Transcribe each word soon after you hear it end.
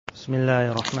بسم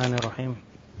الله الرحمن الرحيم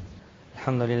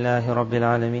الحمد لله رب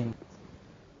العالمين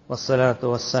والصلاة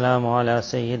والسلام على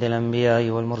سيد الأنبياء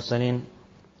والمرسلين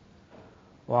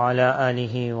وعلى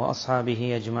آله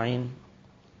وأصحابه أجمعين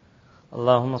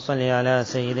اللهم صل على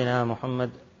سيدنا محمد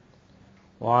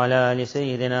وعلى آل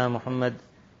سيدنا محمد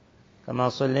كما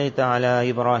صليت على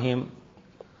إبراهيم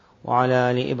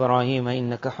وعلى آل إبراهيم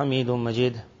إنك حميد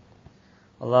مجيد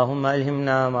اللهم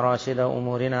ألهمنا مراشد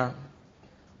أمورنا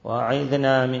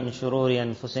وأعذنا من شرور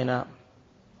أنفسنا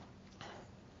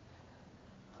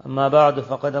أما بعد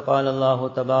فقد قال الله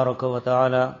تبارك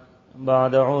وتعالى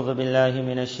بعد أعوذ بالله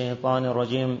من الشيطان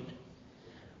الرجيم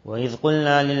وإذ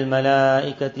قلنا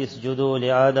للملائكة اسجدوا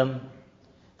لآدم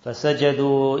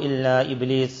فسجدوا إلا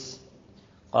إبليس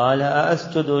قال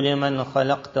أأسجد لمن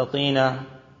خلقت طينا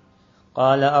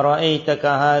قال أرأيتك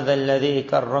هذا الذي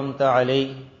كرمت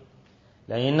عليه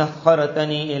لئن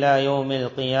أخرتني إلى يوم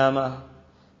القيامة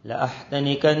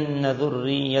لأحتنكن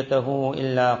ذريته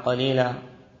إلا قليلا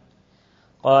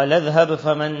قال اذهب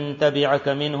فمن تبعك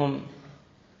منهم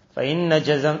فإن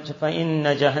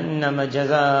جهنم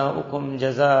جزاؤكم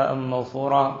جزاء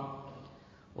موفورا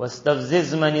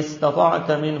واستفزز من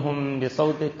استطعت منهم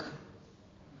بصوتك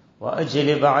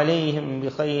وأجلب عليهم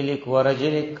بخيلك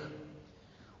ورجلك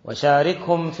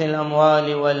وشاركهم في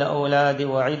الأموال والأولاد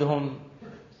وعدهم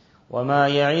وما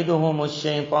يعدهم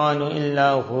الشيطان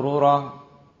إلا غرورا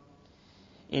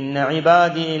إن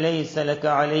عبادي ليس لك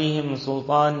عليهم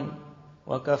سلطان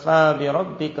وكفى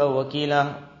بربك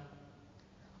وكيلا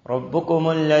ربكم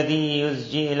الذي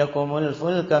يزجي لكم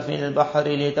الفلك في البحر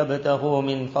لتبتغوا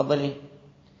من فضله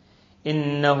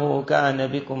إنه كان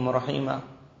بكم رحيما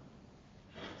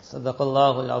صدق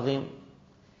الله العظيم.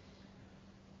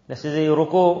 This is a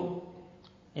ruku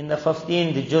in the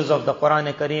 15th juz of the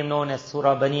Quran Kareem known as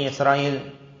Surah Bani Israel.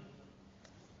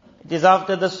 It is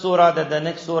after this surah that the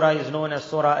next surah is known as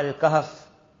Surah Al-Kahf,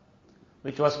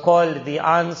 which was called the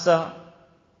answer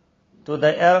to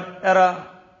the era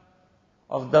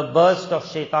of the burst of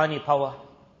shaitani power.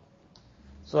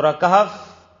 Surah Kahf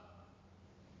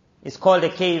is called a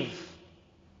cave.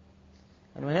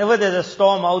 And whenever there's a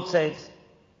storm outside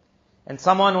and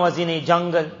someone was in a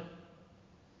jungle,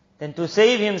 then to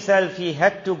save himself he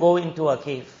had to go into a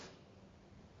cave.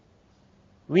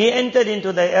 We entered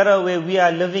into the era where we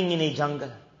are living in a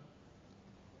jungle.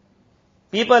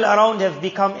 People around have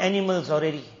become animals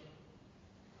already.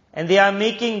 And they are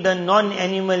making the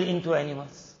non-animal into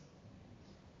animals.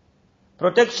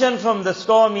 Protection from the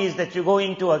storm is that you go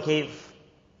into a cave.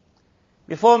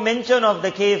 Before mention of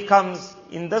the cave comes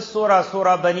in this surah,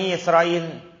 Surah Bani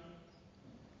Israel,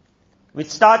 which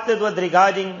started with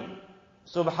regarding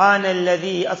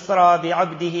Subhanalladhi asra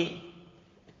bi'abdihi.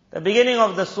 The beginning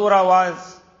of the surah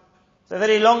was, it's a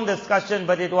very long discussion,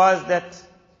 but it was that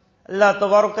Allah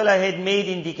Tabarakala had made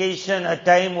indication a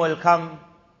time will come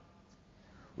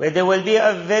where there will be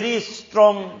a very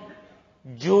strong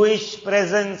Jewish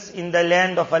presence in the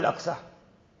land of Al-Aqsa.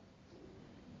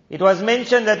 It was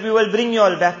mentioned that we will bring you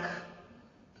all back.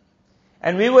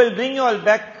 And we will bring you all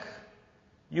back.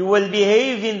 You will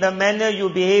behave in the manner you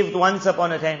behaved once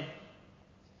upon a time.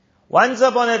 Once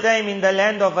upon a time in the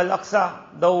land of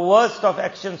Al-Aqsa, the worst of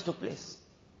actions took place.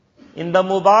 In the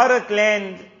Mubarak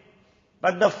land,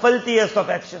 but the filthiest of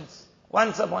actions.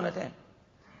 Once upon a time.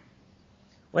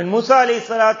 When Musa alayhi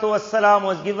salatu wassalam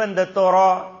was given the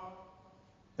Torah,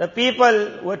 the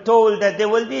people were told that there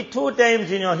will be 2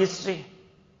 times in your history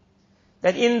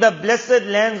that in the blessed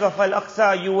lands of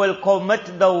Al-Aqsa you will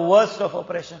commit the worst of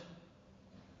oppression.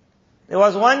 There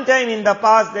was one time in the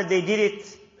past that they did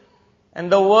it,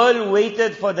 and the world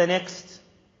waited for the next.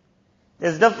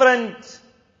 There's different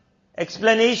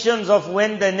explanations of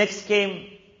when the next came.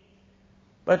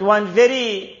 But one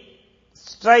very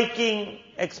striking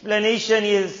explanation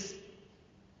is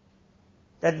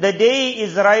that the day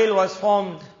Israel was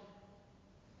formed,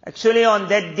 actually on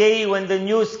that day when the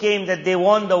news came that they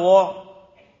won the war,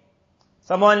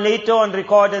 someone later on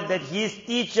recorded that his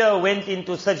teacher went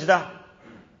into sajda.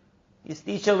 His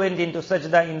teacher went into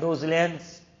sajda in those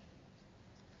lands.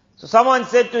 So someone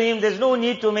said to him, there's no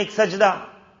need to make sajda.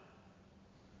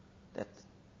 That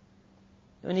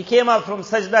when he came up from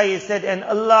sajda, he said, and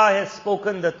Allah has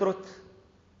spoken the truth.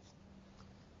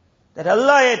 That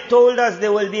Allah had told us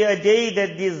there will be a day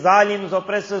that these zalims,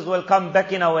 oppressors will come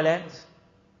back in our lands.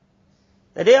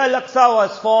 The day Al-Aqsa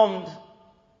was formed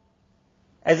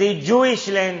as a Jewish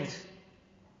land.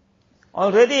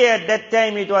 Already at that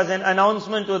time it was an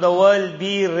announcement to the world,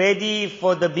 be ready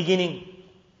for the beginning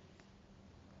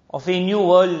of a new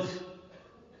world.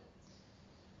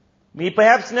 We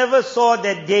perhaps never saw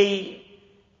that day,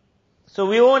 so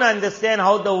we won't understand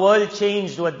how the world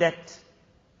changed with that.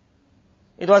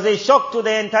 It was a shock to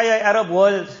the entire Arab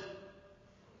world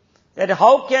that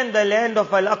how can the land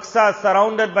of Al-Aqsa,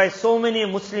 surrounded by so many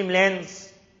Muslim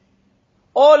lands,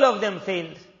 all of them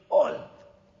failed. All.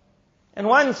 And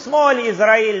one small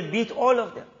Israel beat all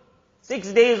of them.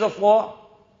 6 days of war.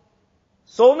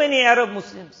 So many Arab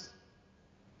Muslims.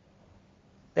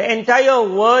 The entire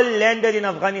world landed in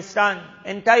Afghanistan.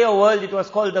 Entire world, it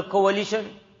was called the coalition.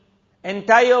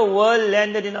 Entire world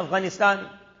landed in Afghanistan.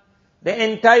 The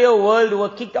entire world were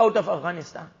kicked out of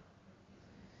Afghanistan.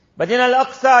 But in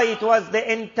Al-Aqsa, it was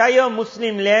the entire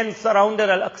Muslim land surrounded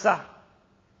Al-Aqsa.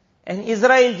 And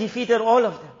Israel defeated all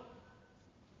of them.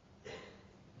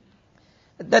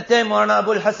 At that time, Maulana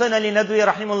Abul Hasan Ali Nadwi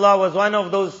rahimullah was one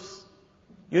of those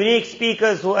unique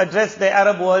speakers who addressed the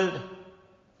Arab world.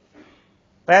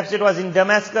 Perhaps it was in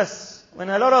Damascus, when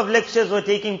a lot of lectures were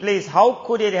taking place. How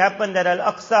could it happen that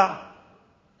Al-Aqsa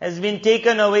has been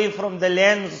taken away from the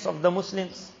lands of the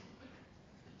Muslims?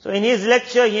 So in his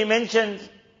lecture, he mentioned,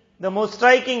 the most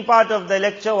striking part of the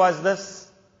lecture was this,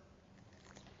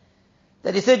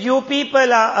 that he said, you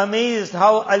people are amazed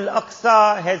how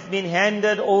Al-Aqsa has been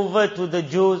handed over to the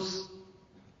Jews.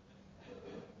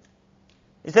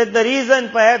 He said the reason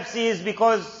perhaps is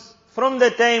because from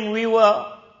the time we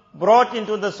were brought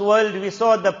into this world, we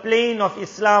saw the plane of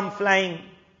Islam flying.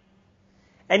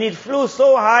 And it flew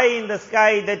so high in the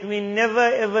sky that we never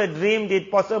ever dreamed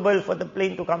it possible for the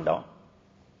plane to come down.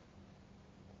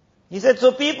 He said,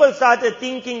 so people started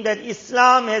thinking that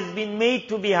Islam has been made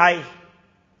to be high.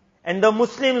 And the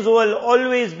Muslims will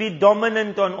always be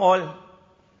dominant on all.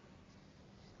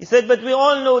 He said, but we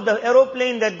all know the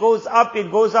aeroplane that goes up,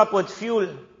 it goes up with fuel.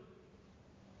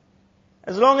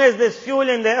 As long as there's fuel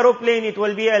in the aeroplane, it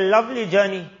will be a lovely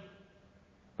journey.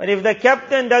 But if the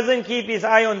captain doesn't keep his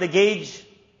eye on the gauge,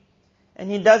 and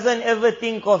he doesn't ever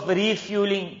think of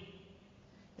refueling,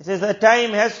 he says a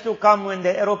time has to come when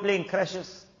the aeroplane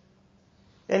crashes.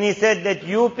 Then he said that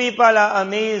you people are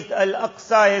amazed,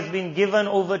 Al-Aqsa has been given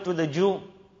over to the Jew.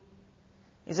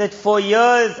 He said, for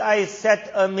years I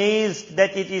sat amazed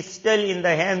that it is still in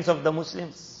the hands of the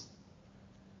Muslims.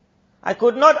 I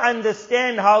could not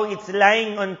understand how it's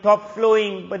lying on top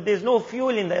flowing, but there's no fuel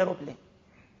in the aeroplane.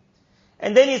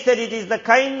 And then he said, it is the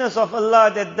kindness of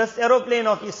Allah that this aeroplane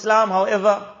of Islam,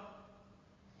 however,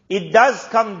 it does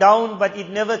come down, but it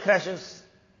never crashes.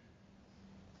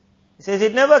 He says,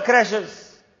 it never crashes.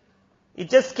 It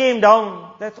just came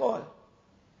down, that's all.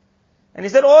 And he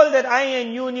said, all that I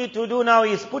and you need to do now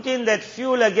is put in that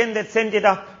fuel again that sent it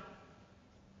up.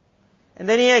 And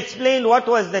then he explained what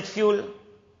was that fuel.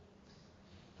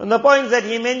 From the points that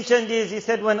he mentioned is, he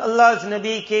said, when Allah's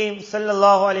Nabi came,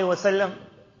 sallallahu alaihi wasallam,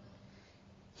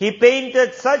 he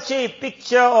painted such a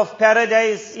picture of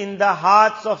paradise in the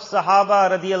hearts of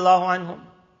Sahaba radiallahu anhum.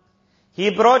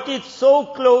 He brought it so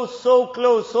close, so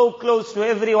close, so close to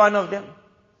every one of them,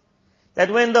 that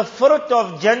when the fruit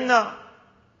of Jannah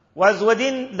was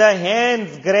within the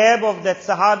hand's grab of that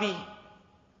Sahabi,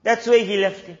 that's where he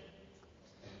left it.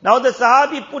 Now the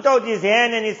Sahabi put out his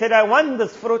hand and he said, I want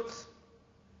this fruit.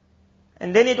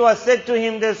 And then it was said to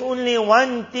him, there's only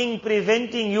one thing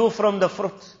preventing you from the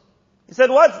fruit. He said,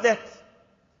 what's that?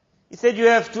 He said, you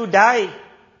have to die.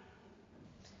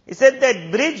 He said,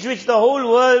 that bridge which the whole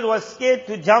world was scared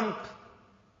to jump,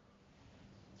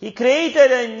 he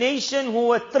created a nation who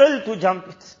were thrilled to jump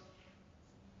it.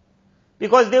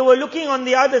 Because they were looking on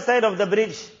the other side of the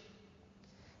bridge.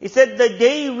 He said, the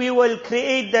day we will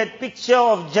create that picture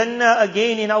of Jannah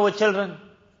again in our children,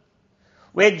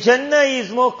 where Jannah is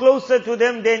more closer to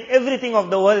them than everything of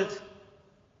the world,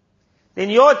 then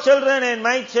your children and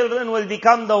my children will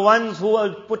become the ones who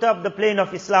will put up the plane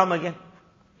of Islam again.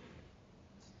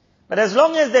 But as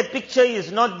long as that picture is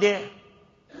not there,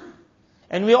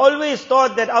 and we always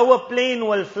thought that our plane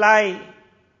will fly,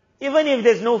 even if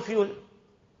there's no fuel.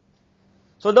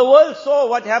 So the world saw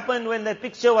what happened when that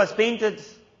picture was painted.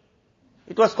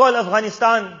 It was called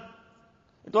Afghanistan.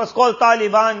 It was called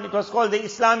Taliban. It was called the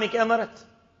Islamic Emirate.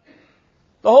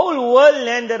 The whole world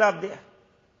landed up there.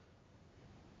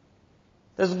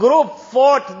 This group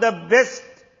fought the best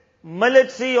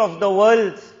military of the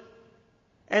world.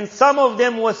 And some of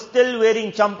them were still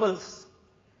wearing champals.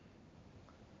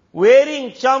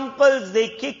 Wearing champals, they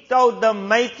kicked out the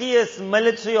mightiest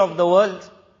military of the world.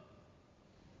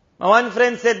 My one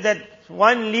friend said that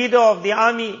one leader of the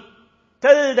army,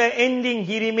 till the ending,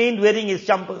 he remained wearing his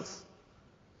champals.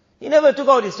 He never took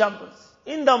out his champals.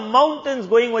 In the mountains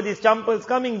going with his champals,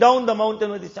 coming down the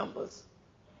mountain with his champals.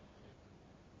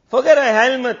 Forget a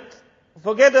helmet,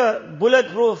 forget a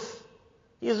bulletproof,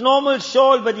 his normal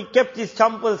shawl, but he kept his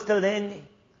champals till the ending.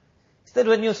 He Instead,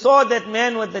 when you saw that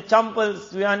man with the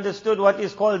champals, we understood what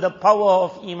is called the power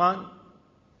of Iman.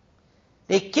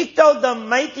 They kicked out the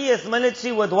mightiest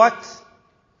military with what?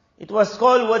 It was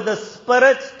called with the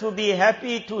spirit to be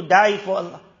happy to die for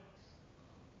Allah.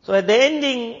 So at the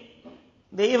ending,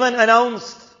 they even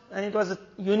announced, and it was a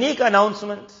unique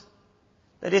announcement,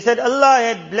 that they said Allah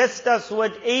had blessed us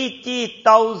with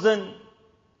 80,000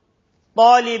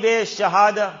 Talibe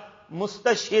Shahada,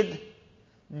 Mustashhid,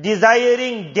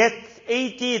 desiring death,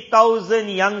 80,000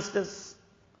 youngsters.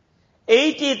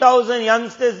 80,000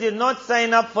 youngsters did not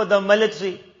sign up for the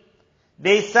military.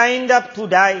 They signed up to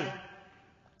die.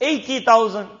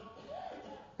 80,000.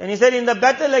 And he said, in the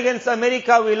battle against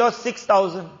America, we lost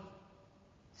 6,000.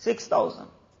 6,000.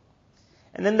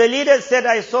 And then the leader said,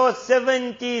 I saw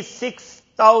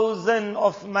 76,000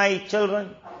 of my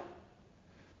children.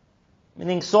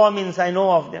 Meaning saw means I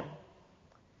know of them.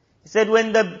 He said,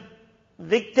 when the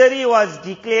victory was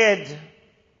declared,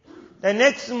 the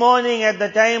next morning at the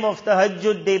time of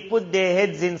Tahajjud, they put their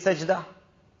heads in sajda.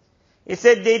 He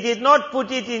said they did not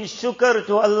put it in shukr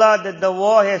to Allah that the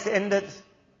war has ended.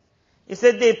 He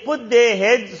said they put their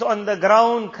heads on the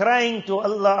ground crying to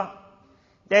Allah,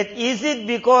 that is it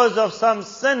because of some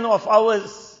sin of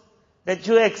ours that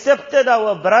you accepted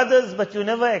our brothers but you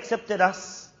never accepted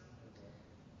us?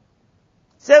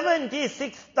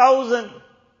 76,000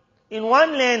 in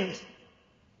one land.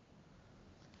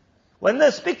 When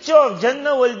this picture of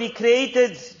Jannah will be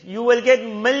created, you will get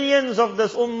millions of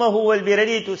this ummah who will be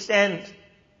ready to stand.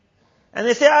 And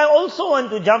they say, I also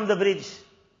want to jump the bridge.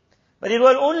 But it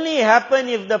will only happen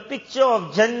if the picture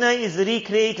of Jannah is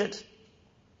recreated.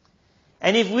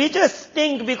 And if we just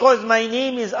think because my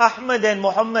name is Ahmad and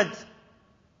Muhammad,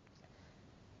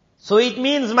 so it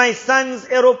means my son's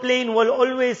aeroplane will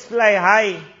always fly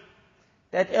high.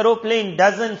 That aeroplane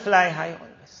doesn't fly high always.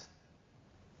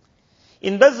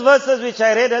 In these verses which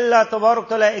I read, Allah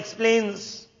Ta'ala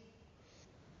explains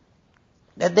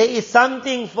that there is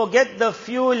something, forget the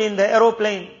fuel in the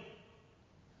aeroplane,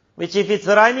 which if it's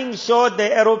running short,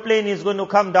 the aeroplane is going to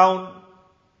come down.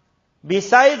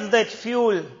 Besides that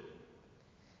fuel,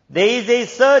 there is a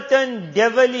certain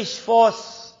devilish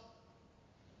force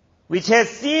which has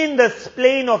seen the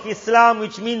plane of Islam,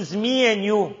 which means me and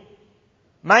you,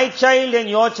 my child and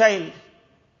your child.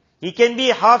 He can be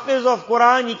Hafiz of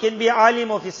Quran, he can be Alim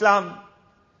of Islam.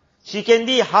 She can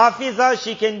be Hafiza,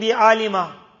 she can be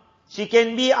Alima. She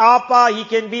can be Apa, he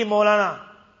can be Maulana.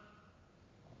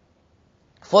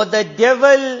 For the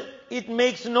devil, it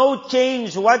makes no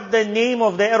change what the name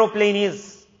of the aeroplane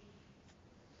is.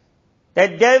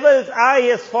 That devil's eye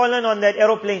has fallen on that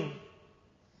aeroplane.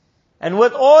 And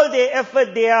with all their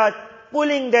effort, they are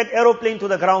pulling that aeroplane to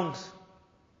the ground.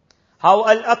 How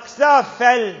Al-Aqsa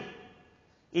fell,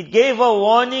 it gave a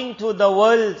warning to the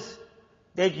world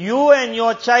that you and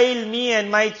your child, me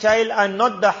and my child are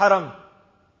not the haram.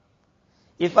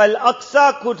 If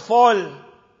Al-Aqsa could fall,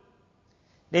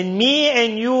 then me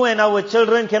and you and our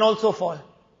children can also fall.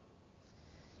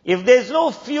 If there's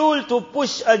no fuel to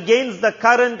push against the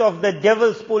current of the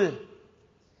devil's pull,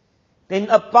 then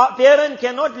a parent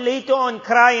cannot later on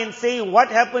cry and say,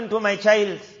 what happened to my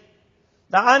child?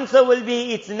 The answer will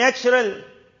be, it's natural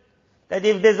that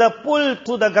if there's a pull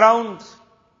to the ground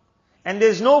and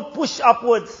there's no push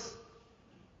upwards,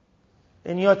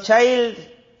 then your child,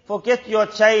 forget your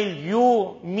child,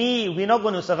 you, me, we're not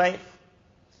going to survive.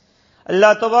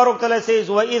 Allah Ta'ala says,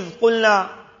 وَإِذْ قُلْنَا.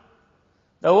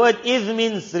 The word إِذْ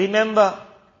means remember.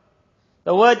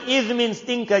 The word إِذْ means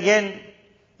think again.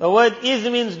 The word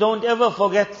إِذْ means don't ever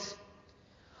forget.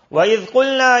 وَإِذْ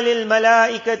قُلْنَا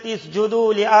لِلْمَلَائِكَةِ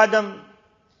اسْجُدُوا لِآدَمَ.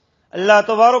 Allah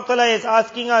Ta'ala is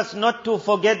asking us not to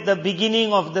forget the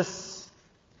beginning of this.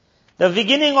 The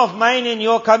beginning of mine and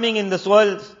your coming in this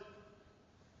world.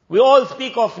 We all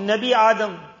speak of Nabi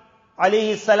Adam,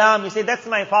 alayhi salam. You say, that's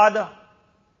my father.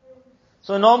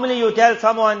 So normally you tell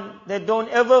someone that don't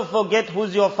ever forget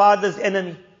who's your father's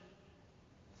enemy.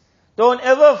 Don't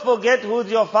ever forget who's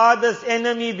your father's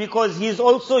enemy, because he's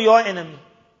also your enemy.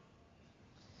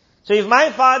 So if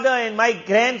my father and my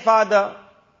grandfather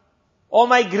or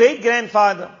my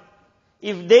great-grandfather,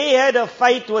 if they had a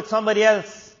fight with somebody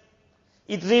else,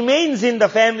 it remains in the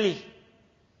family.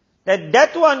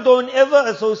 That one don't ever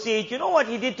associate. You know what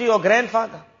he did to your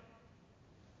grandfather?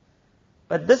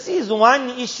 But this is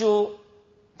one issue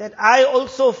that I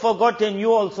also forgot and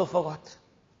you also forgot.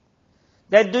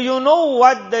 That do you know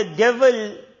what the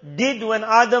devil did when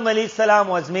Adam alayhi salam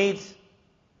was made?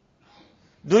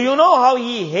 Do you know how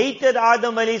he hated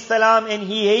Adam alayhi salam and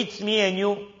he hates me and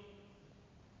you?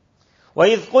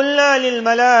 وَإِذْ قُلْنَا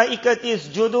لِلْمَلَائِكَةِ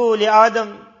اسْجُدُوا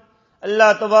لِآدَمَ.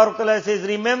 Allah Ta'ala says,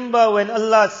 remember when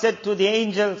Allah said to the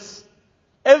angels,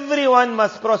 everyone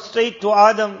must prostrate to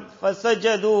Adam.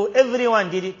 فَسَجَدُوا, everyone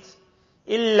did it.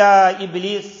 إِلَّا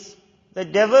Iblis. The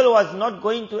devil was not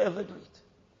going to ever do it.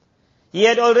 He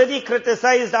had already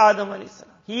criticized Adam alayhi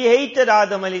salam. He hated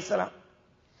Adam alayhi salam.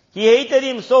 He hated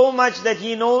him so much that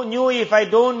he knew if I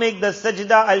don't make the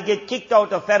sajda, I'll get kicked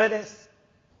out of paradise.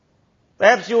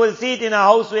 Perhaps you will see it in a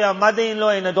house where a mother-in-law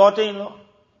and a daughter-in-law,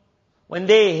 when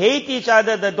they hate each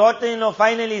other, the daughter-in-law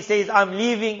finally says, I'm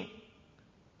leaving.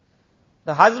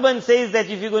 The husband says that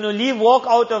if you're going to leave, walk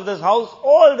out of this house,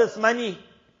 all this money.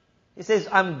 He says,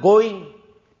 I'm going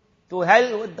to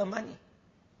hell with the money.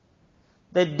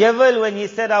 The devil, when he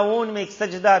said, I won't make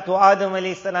sajda to Adam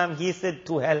alayhi salam, he said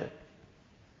to hell.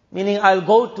 Meaning, I'll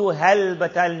go to hell,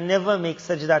 but I'll never make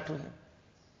sajda to him.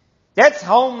 That's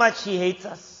how much he hates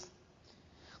us.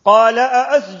 قَالَ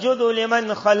أَأَسْجُدُ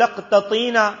لِمَنْ خَلَقْتَ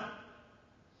طِينًا.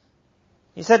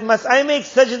 He said, must I make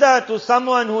sajda to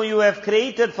someone who you have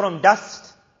created from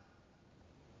dust?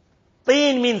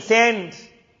 Teen means sand.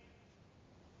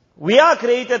 We are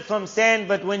created from sand,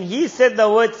 but when he said the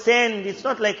word sand, it's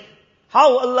not like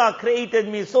how Allah created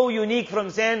me so unique from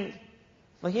sand.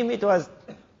 For him it was,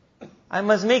 I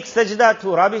must make sajda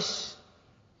to rubbish.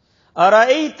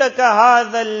 أَرَأَيْتَكَ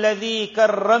هَذَا الَّذِي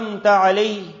كَرَّمْتَ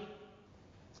عَلَيْهِ.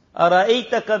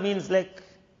 Ara'aytaka means like,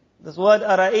 this word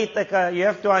ara'aytaka, you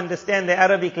have to understand the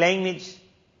Arabic language.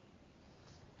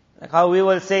 Like how we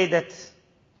will say that,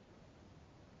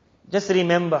 just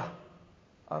remember.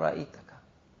 Ara'aytaka.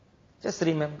 Just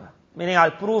remember. Meaning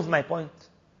I'll prove my point.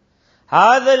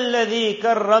 هَذَا الَّذِي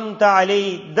كَرَّمْتَ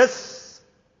عَلَيْهِ. This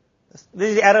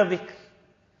is Arabic.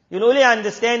 You'll only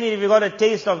understand it if you got a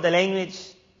taste of the language.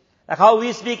 Like how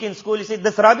we speak in school, he said,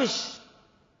 this rubbish.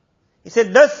 He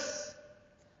said, this.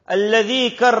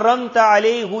 الَّذِي كَرَّمْتَ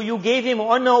عَلَيْهِ, who you gave him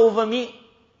honor over me.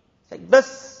 It's like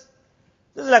this.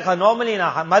 This is like how normally in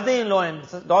a mother-in-law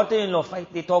and daughter-in-law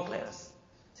fight, they talk like this.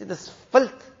 See this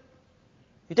filth.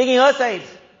 You're taking her side.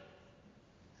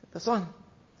 This one.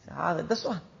 This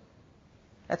one.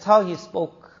 That's how he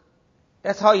spoke.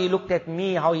 That's how he looked at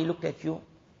me, how he looked at you.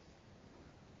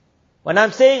 When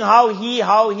I'm saying how he,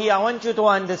 I want you to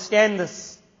understand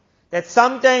this. That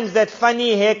sometimes that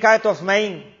funny haircut of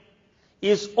mine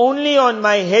is only on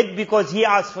my head because he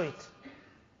asked for it.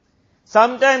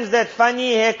 Sometimes that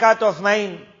funny haircut of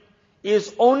mine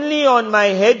is only on my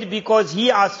head because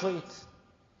he asked for it.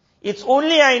 It's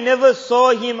only I never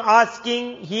saw him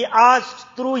asking, he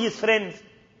asked through his friends.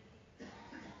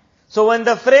 So when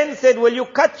the friend said, will you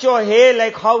cut your hair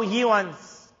like how he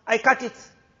wants? I cut it.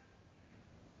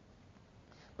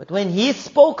 But when he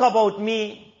spoke about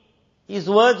me, his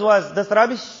words was, this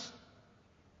rubbish.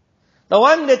 The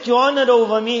one that you honored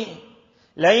over me,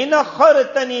 لَإِنْ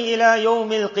أَخَّرْتَنِي إِلَى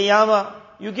يَوْمِ الْقِيَامَةِ.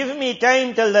 You give me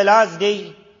time till the last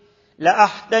day.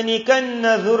 لَأَحْتَنِكَنَّ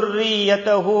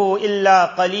ذُرِّيَّتَهُ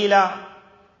إِلَّا قَلِيلًا.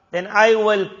 Then I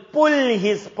will pull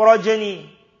his progeny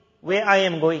where I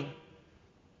am going.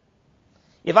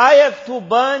 If I have to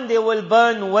burn, they will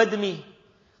burn with me.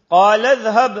 قَالَ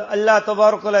اذْهَبْ. Allah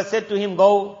Ta'ala said to him,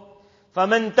 go.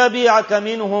 فَمَنْ تَبِعَكَ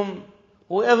مِنْهُمْ.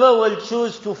 Whoever will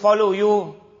choose to follow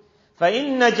you.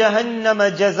 فَإِنَّ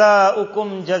جَهَنَّمَ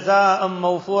جَزَاؤُكُمْ جَزَاءً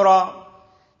مَوْفُورًا.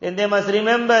 Then they must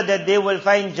remember that they will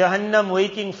find Jahannam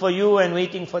waiting for you and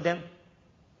waiting for them.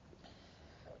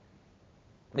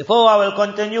 Before I will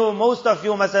continue, most of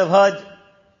you must have heard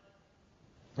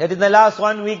that in the last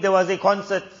 1 week there was a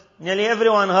concert. Nearly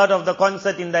everyone heard of the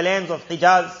concert in the lands of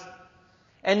Hijaz.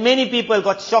 And many people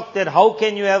got shocked that how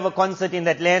can you have a concert in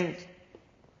that land?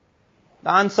 The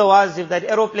answer was, if that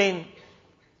aeroplane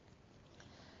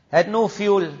had no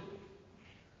fuel.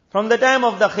 From the time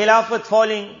of the Khilafat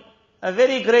falling, a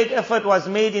very great effort was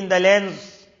made in the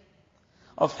lands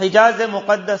of Hijaz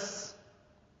Muqaddas,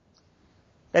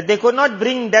 that they could not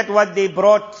bring that what they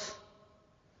brought,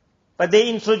 but they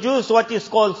introduced what is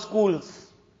called schools.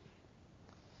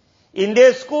 In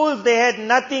their schools they had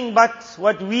nothing but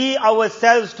what we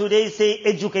ourselves today say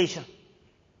education.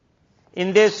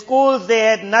 In their schools they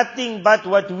had nothing but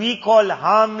what we call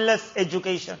harmless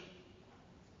education.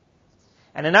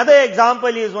 And another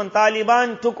example is when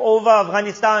Taliban took over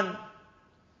Afghanistan,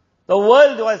 the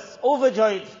world was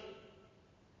overjoyed.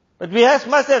 But we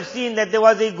must have seen that there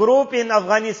was a group in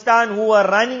Afghanistan who were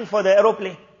running for the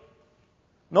aeroplane.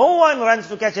 No one runs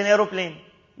to catch an aeroplane.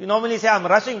 You normally say, I'm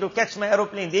rushing to catch my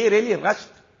aeroplane. They really rushed.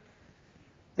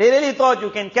 They really thought you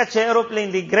can catch an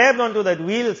aeroplane. They grabbed onto that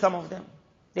wheel, some of them.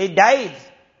 They died.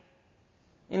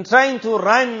 In trying to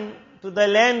run to the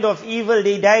land of evil,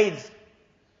 they died.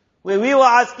 Where we were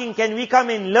asking, can we come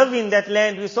and live in that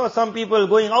land? We saw some people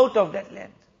going out of that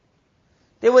land.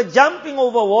 They were jumping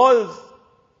over walls.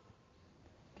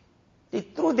 They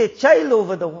threw their child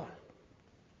over the wall.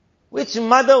 Which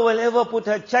mother will ever put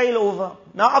her child over?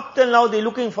 Now up till now they're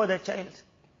looking for the child.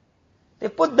 They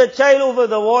put the child over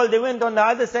the wall, they went on the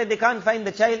other side, they can't find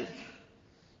the child.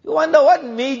 You wonder what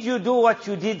made you do what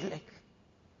you did. Like,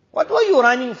 what were you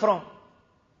running from?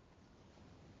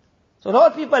 So a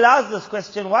lot of people ask this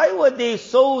question, why were they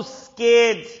so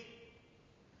scared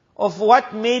of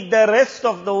what made the rest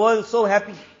of the world so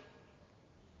happy?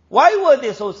 Why were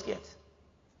they so scared?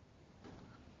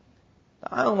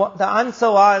 The answer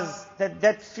was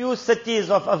that few cities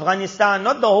of Afghanistan,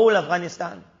 not the whole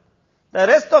Afghanistan. The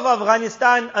rest of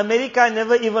Afghanistan, America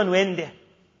never even went there.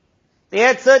 They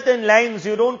had certain lines,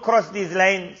 you don't cross these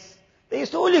lines. They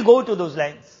used to only go to those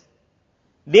lines.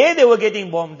 There they were getting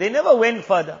bombed. They never went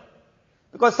further.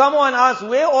 Because someone asked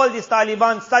where all these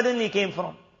Taliban suddenly came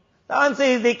from. The answer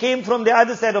is they came from the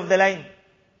other side of the line.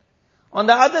 On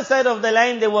the other side of the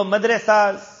line there were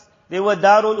madrasas, there were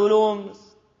Darul Ulooms,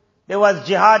 there was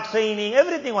jihad training,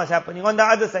 everything was happening on the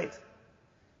other side.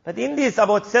 But in these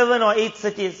about 7 or 8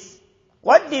 cities,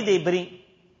 what did they bring?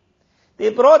 They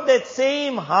brought that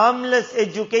same harmless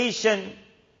education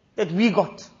that we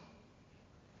got.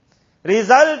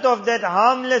 Result of that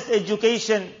harmless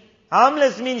education,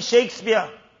 harmless means Shakespeare,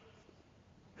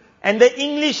 and the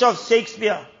English of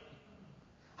Shakespeare.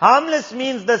 Harmless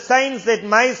means the signs that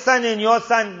my son and your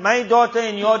son, my daughter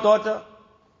and your daughter.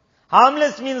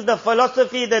 Harmless means the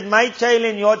philosophy that my child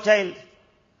and your child.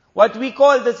 What we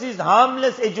call this is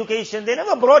harmless education. They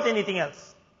never brought anything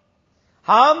else.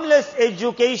 Harmless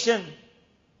education.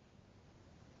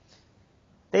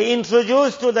 They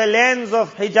introduced to the lands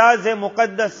of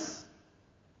Hijaz-e-Muqaddas.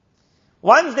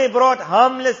 Once they brought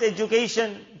harmless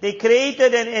education, they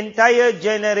created an entire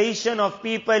generation of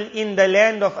people in the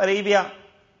land of Arabia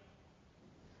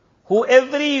who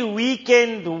every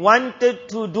weekend wanted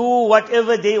to do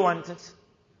whatever they wanted.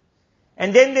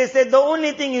 And then they said, the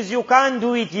only thing is you can't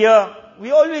do it here.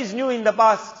 We always knew in the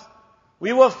past.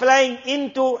 We were flying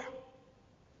into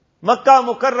Makkah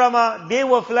Mukarramah, they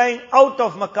were flying out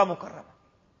of Makkah Mukarramah.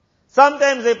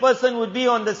 Sometimes a person would be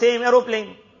on the same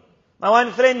aeroplane. My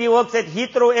one friend, he works at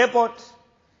Heathrow Airport.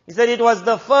 He said it was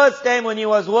the first time when he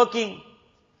was working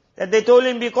that they told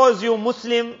him, because you're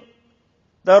Muslim,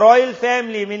 the royal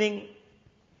family, meaning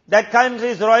that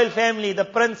country's royal family, the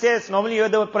princess, normally you hear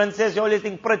the word princess, you always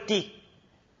think pretty.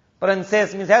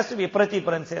 Princess means it has to be a pretty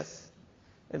princess.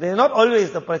 They're not always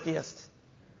the prettiest.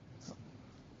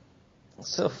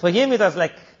 So for him it was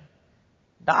like,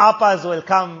 the appas will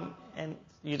come and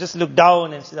you just look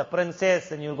down and she's a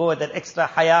princess and you go with that extra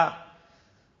haya.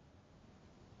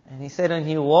 And he said when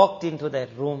he walked into that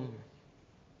room,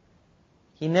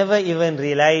 he never even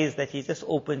realized that he just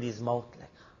opened his mouth like.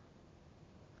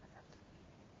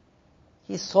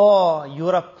 He saw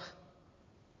Europe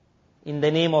in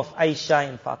the name of Aisha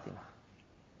and Fatima.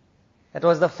 That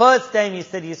was the first time he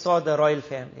said he saw the royal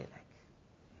family.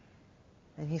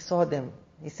 And he saw them.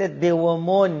 He said they were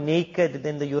more naked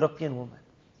than the European woman.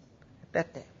 At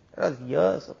that time. That was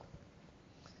years ago.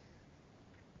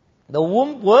 The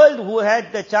world who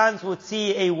had the chance would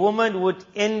see a woman would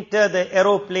enter the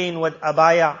aeroplane with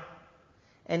abaya.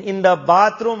 And in the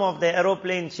bathroom of the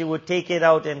aeroplane, she would take it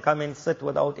out and come and sit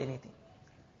without anything.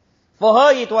 For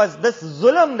her, it was this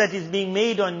zulm that is being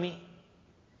made on me.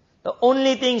 The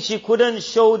only thing she couldn't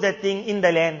show that thing in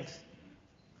the land.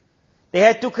 They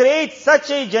had to create such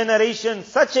a generation,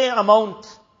 such an amount,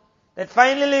 that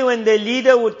finally when the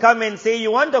leader would come and say,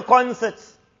 you want a concert?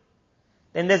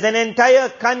 Then there's an entire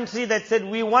country that said,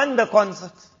 we want the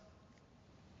concert.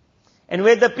 And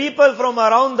where the people from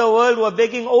around the world were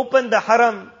begging, open the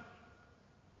haram,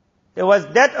 there was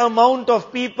that amount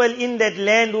of people in that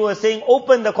land who were saying,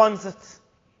 open the concert.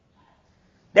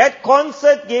 That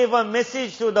concert gave a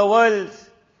message to the world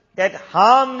that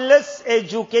harmless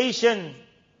education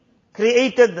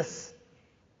created this.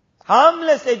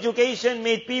 Harmless education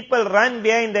made people run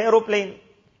behind the aeroplane.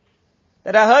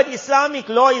 That I heard Islamic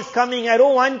law is coming, I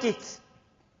don't want it.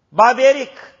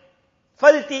 Barbaric,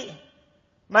 filthy,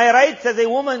 my rights as a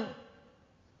woman.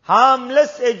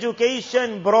 Harmless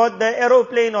education brought the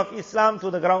aeroplane of Islam to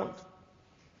the ground.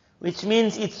 Which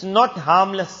means it's not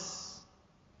harmless.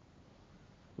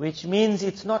 Which means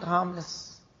it's not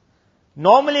harmless.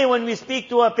 Normally when we speak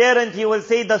to a parent, he will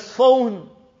say this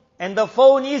phone, and the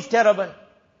phone is terrible.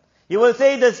 He will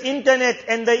say this internet,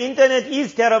 and the internet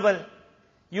is terrible.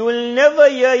 You will never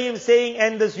hear him saying,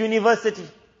 and this university.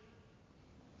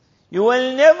 You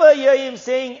will never hear him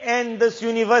saying, and this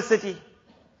university.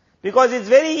 Because it's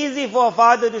very easy for a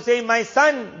father to say, my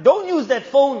son, don't use that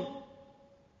phone.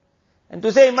 And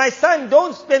to say, my son,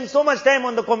 don't spend so much time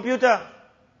on the computer.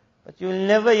 But you'll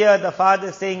never hear the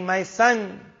father saying, my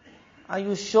son, are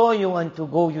you sure you want to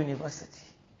go university?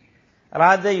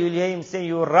 Rather, you'll hear him say,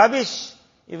 you rubbish.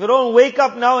 If you don't wake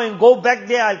up now and go back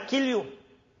there, I'll kill you.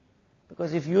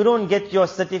 Because if you don't get your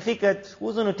certificate,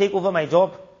 who's going to take over my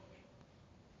job?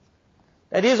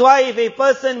 That is why if a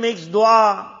person makes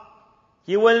dua,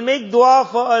 he will make dua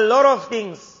for a lot of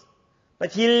things.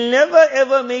 But he'll never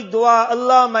ever make dua,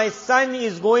 Allah, my son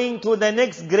is going to the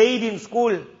next grade in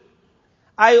school.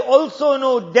 I also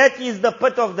know that is the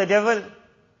pit of the devil.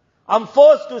 I'm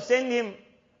forced to send him.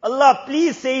 Allah,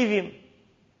 please save him.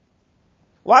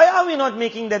 Why are we not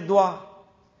making that dua?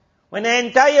 When the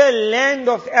entire land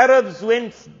of Arabs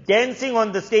went dancing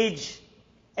on the stage,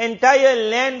 entire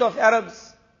land of Arabs,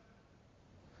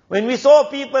 when we saw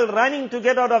people running to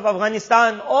get out of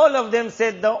Afghanistan, all of them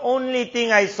said the only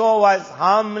thing I saw was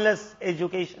harmless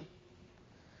education.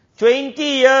 20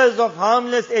 years of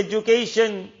harmless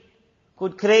education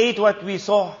could create what we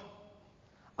saw.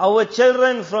 Our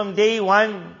children from day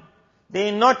one,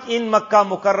 they're not in Makkah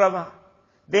Mukarramah.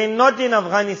 They're not in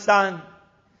Afghanistan.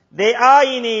 They are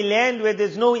in a land where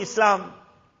there's no Islam.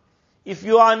 If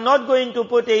you are not going to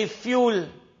put a fuel,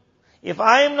 if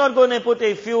I am not going to put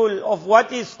a fuel of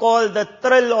what is called the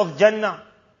thrill of Jannah.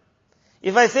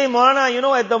 If I say,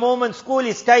 Maulana, at the moment school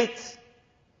is tight.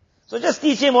 So just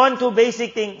teach him 1, 2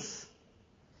 basic things.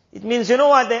 It means, the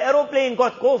aeroplane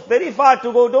go very far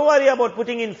to go. Don't worry about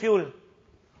putting in fuel.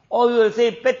 Or you will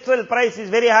say, petrol price is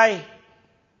very high.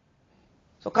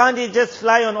 So can't it just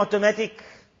fly on automatic?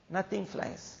 Nothing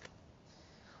flies.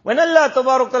 When Allah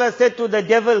Tabarak Ta'ala said to the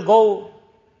devil, go,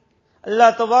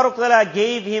 Allah Tabarak Ta'ala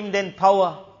gave him then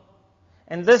power.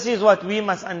 And this is what we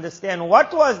must understand.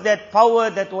 What was that power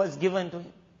that was given to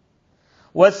him?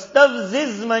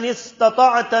 وَاسْتَفْزِزْ مَنِ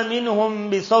اسْتَطَعْتَ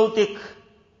مِنْهُمْ بِصَوْتِكَ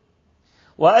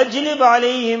وَأَجْلِبْ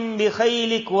عَلَيْهِمْ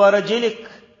بِخَيْلِكَ وَرَجِلِكَ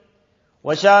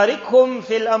وَشَارِكْهُمْ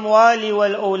فِي الْأَمْوَالِ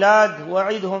وَالْأَوْلَادِ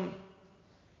وَعِدْهُمْ.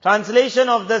 Translation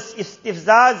of this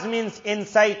istifzaz means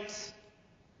incite,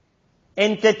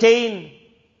 entertain,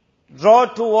 draw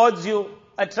towards you,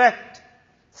 attract,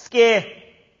 scare.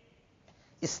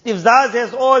 Istifzaz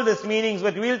has all these meanings,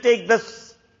 but we'll take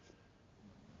this.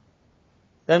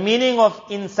 The meaning of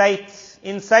incite.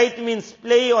 Incite means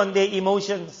play on their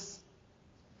emotions.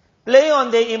 Play on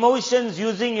their emotions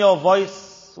using your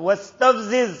voice.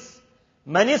 وَاسْتَفْزِزْ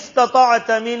مَنِ اسْتَطَعْتَ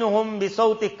مِنْهُمْ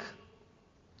بِصَوْتِكَ.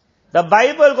 The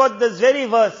Bible got this very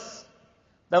verse.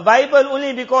 The Bible,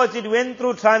 only because it went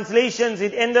through translations,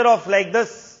 it ended off like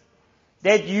this.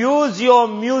 That use your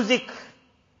music.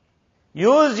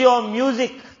 Use your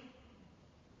music.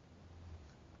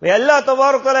 Where Allah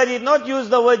Tabarak Ta'ala did not use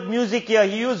the word music here,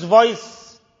 He used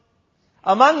voice.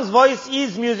 Amongst voice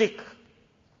is music.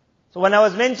 So when I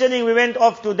was mentioning, we went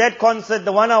off to that concert,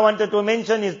 the one I wanted to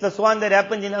mention is this one that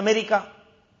happened in America.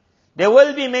 There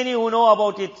will be many who know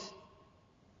about it.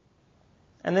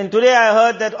 And then today I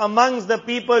heard that amongst the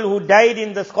people who died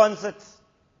in this concert,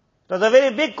 it was a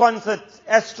very big concert,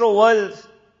 Astro World.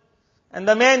 And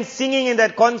the man singing in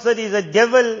that concert is a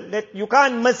devil that you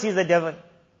can't miss, he's a devil.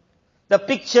 The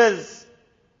pictures,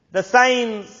 the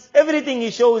signs, everything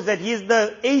he shows that he's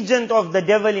the agent of the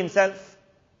devil himself.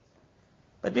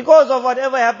 But because of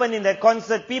whatever happened in that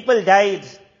concert, people died.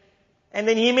 And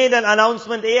then he made an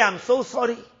announcement, hey, I'm so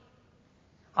sorry.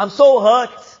 I'm so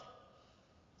hurt.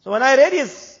 So when I read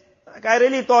his, I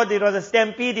really thought it was a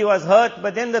stampede, he was hurt,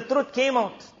 but then the truth came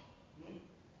out.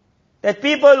 That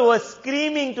people were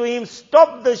screaming to him,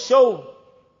 stop the show.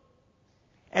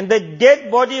 And the dead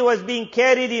body was being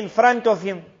carried in front of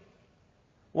him.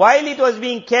 While it was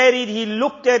being carried, he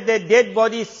looked at the dead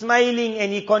body smiling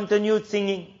and he continued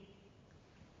singing.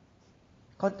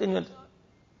 Continued.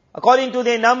 According to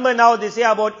their number now, they say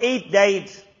about 8 died.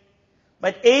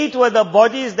 But 8 were the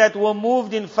bodies that were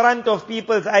moved in front of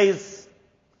people's eyes.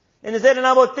 And they said, and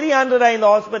about 300 are in the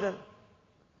hospital.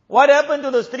 What happened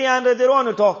to those 300? They don't want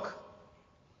to talk.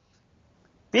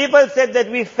 People said that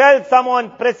we felt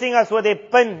someone pressing us with a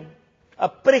pin, a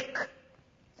prick,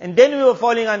 and then we were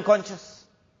falling unconscious.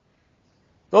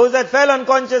 Those that fell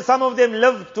unconscious, some of them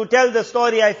lived to tell the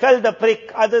story, I felt the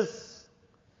prick, others.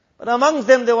 But amongst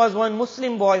them there was one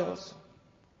Muslim boy also.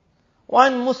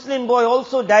 One Muslim boy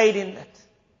also died in that.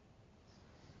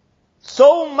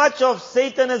 So much of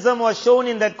Satanism was shown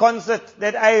in that concert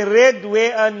that I read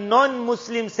where a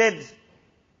non-Muslim said,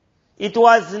 it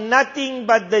was nothing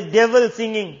but the devil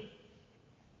singing.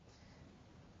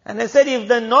 And I said, if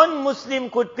the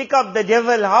non-Muslim could pick up the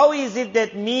devil, how is it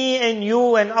that me and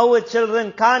you and our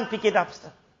children can't pick it up,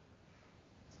 sir?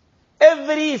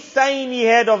 Every sign he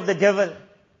had of the devil.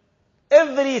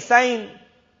 every sign.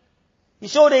 He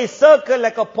showed a circle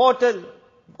like a portal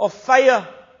of fire.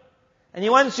 And he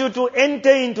wants you to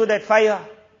enter into that fire.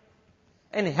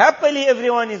 And happily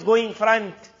everyone is going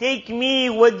front. Take me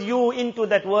with you into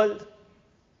that world.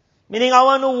 Meaning I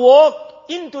want to walk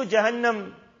into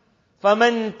Jahannam.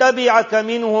 فَمَنْ تَبِعَكَ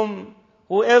مِنْهُمْ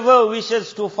Whoever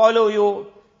wishes to follow you,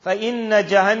 فَإِنَّ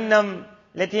جَهَنَّمْ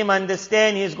Let him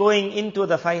understand he's going into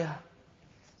the fire.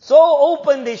 So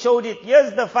open they showed it.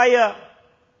 Here's the fire.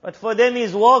 But for them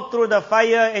is walk through the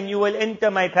fire and you will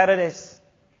enter my paradise.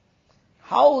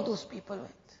 How those people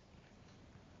went.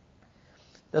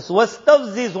 The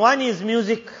wastafziz, one is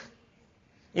music.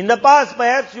 In the past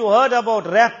perhaps you heard about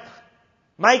rap,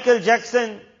 Michael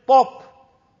Jackson, pop,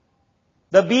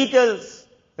 the Beatles,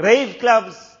 rave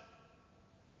clubs.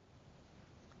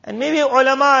 And maybe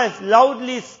ulama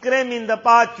loudly scream in the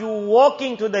path, you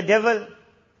walking to the devil.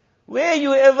 Where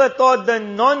you ever thought the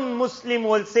non-Muslim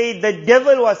will say the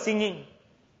devil was singing?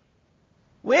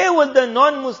 Where would the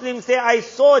non-Muslim say, I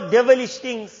saw devilish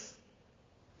things?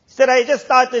 He said, I just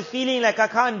started feeling like I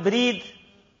can't breathe.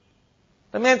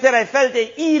 The man said, I felt an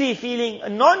eerie feeling, a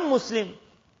non-Muslim.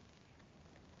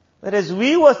 Whereas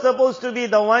we were supposed to be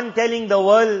the one telling the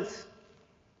world.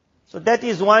 So that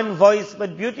is one voice,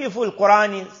 but beautiful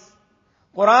Quran is.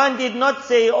 Quran did not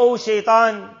say, oh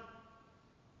shaitan,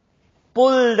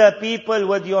 pull the people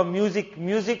with your music.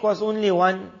 Music was only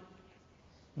one.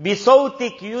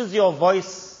 Bisautik, use your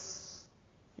voice.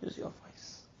 Use your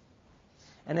voice.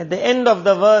 And at the end of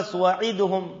the verse,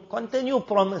 wa'iduhum, continue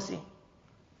promising.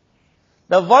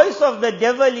 The voice of the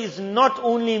devil is not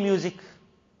only music.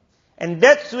 And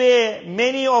that's where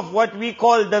many of what we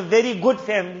call the very good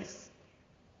families,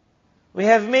 we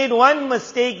have made one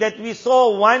mistake that we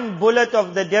saw one bullet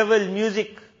of the devil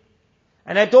music.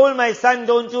 And I told my son,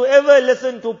 don't you ever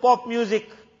listen to pop music,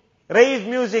 rave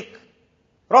music,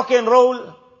 rock and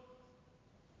roll.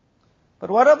 But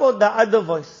what about the other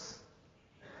voice?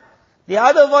 The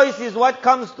other voice is what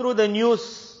comes through the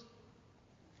news.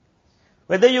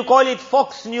 Whether you call it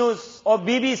Fox News or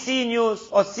BBC News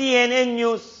or CNN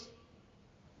News.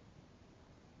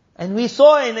 And we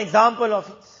saw an example of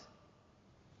it.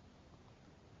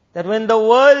 That when the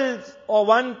world or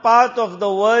one part of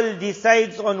the world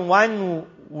decides on one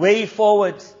way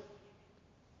forward,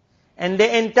 and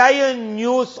the entire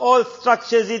news all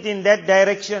structures it in that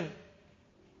direction,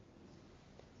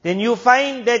 then you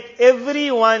find that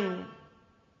everyone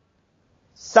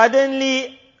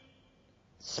suddenly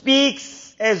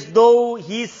speaks as though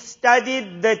he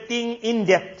studied the thing in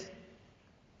depth.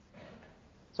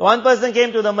 So one person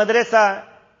came to the madrasa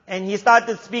and he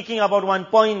started speaking about one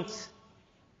point.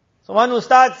 So one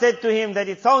ustad said to him that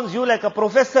it sounds you like a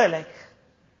professor like.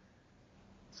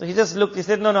 So he just looked, he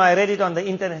said, no, I read it on the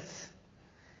internet.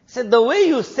 He said, the way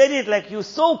you said it, like you're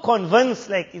so convinced,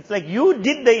 like it's like you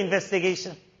did the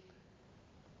investigation.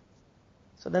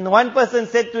 So then one person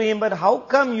said to him, but how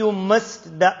come you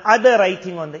missed the other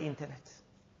writing on the internet?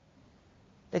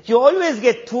 That you always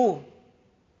get two.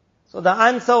 So the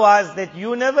answer was that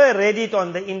you never read it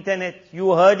on the internet,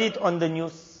 you heard it on the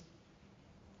news.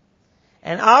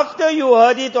 And after you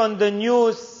heard it on the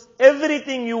news,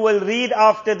 everything you will read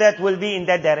after that will be in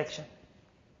that direction.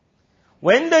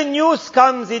 When the news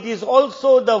comes, it is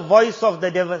also the voice of the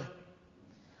devil.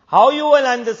 How you will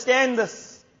understand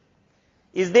this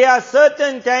is there are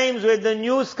certain times where the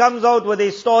news comes out with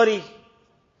a story.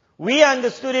 We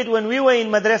understood it when we were in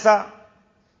madrasa.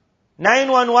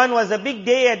 911 was a big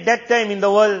day at that time in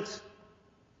the world.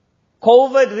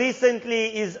 COVID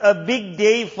recently is a big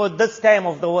day for this time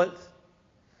of the world.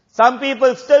 Some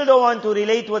people still don't want to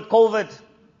relate with COVID.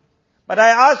 But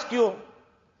I ask you,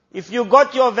 if you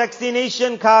got your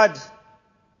vaccination card,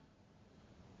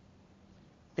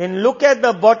 then look at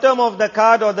the bottom of the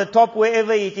card or the top,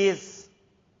 wherever it is.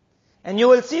 And you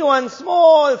will see one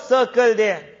small circle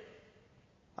there.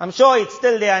 I'm sure it's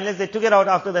still there unless they took it out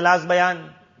after the last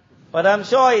bayan. But I'm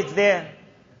sure it's there.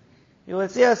 You will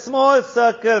see a small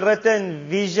circle written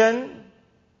Vision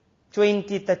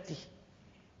 2030.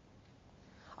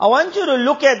 I want you to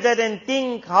look at that and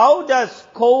think, how does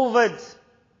COVID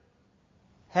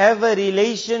have a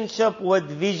relationship with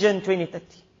Vision 2030?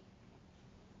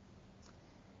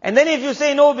 And then if you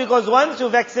say no, because once you're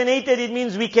vaccinated, it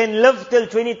means we can live till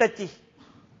 2030.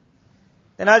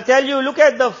 Then I'll tell you, look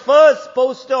at the first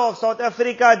poster of South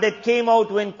Africa that came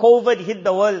out when COVID hit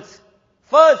the world.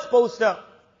 First poster.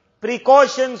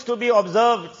 Precautions to be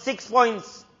observed. 6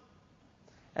 points.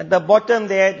 At the bottom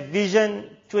they had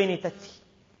Vision 2030.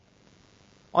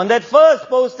 On that first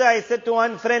poster, I said to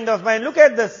one friend of mine, look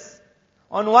at this.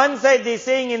 On one side they're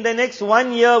saying in the next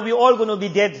 1 year we're all going to be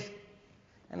dead.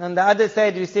 And on the other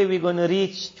side, we say we're going to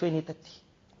reach 2030.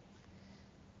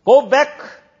 Go back.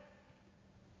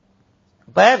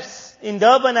 Perhaps in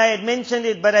Durban I had mentioned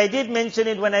it, but I did mention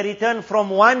it when I returned from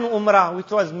one Umrah, which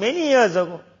was many years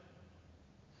ago.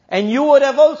 And you would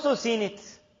have also seen it.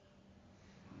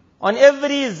 On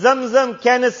every Zamzam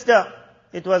canister,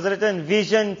 it was written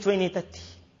Vision 2030.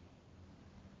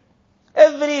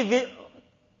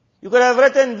 You could have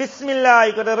written Bismillah,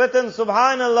 you could have written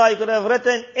Subhanallah, you could have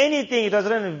written anything. It was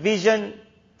written Vision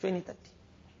 2030.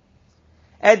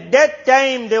 At that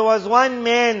time, there was one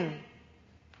man.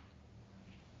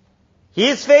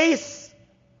 His face,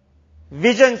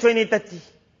 Vision 2030.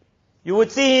 You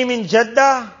would see him in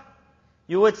Jeddah.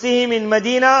 You would see him in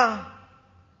Medina.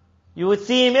 You would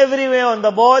see him everywhere on the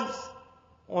boards.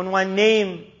 On one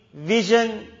name,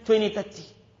 Vision 2030.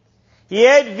 He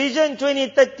had Vision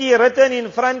 2030 written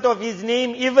in front of his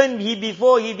name even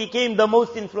before he became the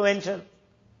most influential.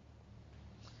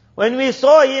 When we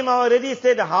saw him, I already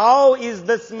said, how is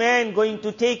this man going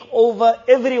to take over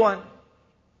everyone?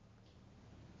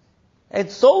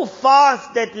 And so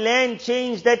fast that land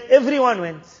changed that everyone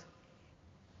went.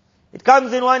 It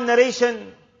comes in one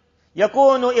narration,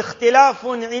 يَكُونُ اِخْتِلَافٌ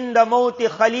عِنْدَ مَوْتِ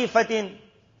خَلِيفَةٍ.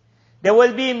 There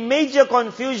will be major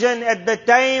confusion at the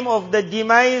time of the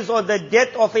demise or the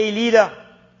death of a leader.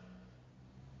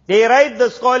 They write, the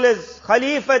scholars,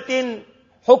 Khalifatin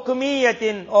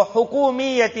Hukmiyatin or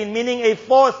Hukumiyatin, meaning a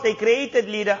forced, a created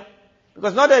leader.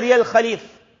 Because not a real Khalif.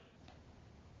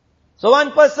 So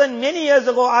one person many years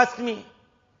ago asked me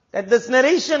that this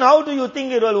narration, how do you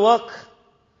think it will work?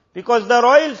 Because the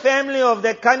royal family of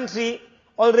that country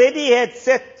already had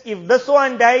set, if this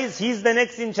one dies, he's the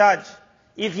next in charge.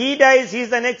 If he dies, he's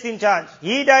the next in charge.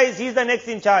 He dies, he's the next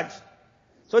in charge.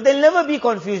 So there'll never be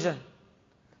confusion.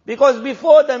 Because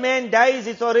before the man dies,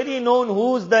 it's already known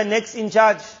who's the next in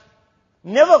charge.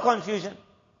 Never confusion.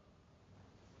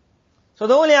 So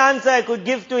the only answer I could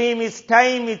give to him is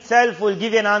time itself will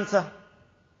give an answer.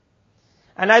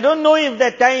 And I don't know if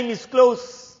that time is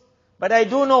close, but I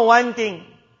do know one thing.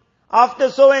 After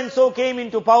so and so came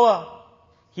into power,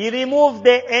 he removed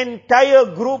the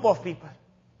entire group of people.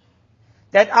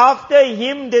 That after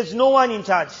him, there's no one in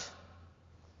charge.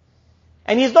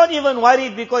 And he's not even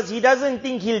worried because he doesn't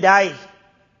think he'll die.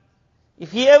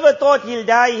 If he ever thought he'll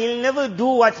die, he'll never do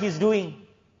what he's doing.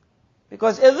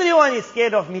 Because everyone is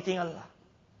scared of meeting Allah.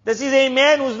 This is a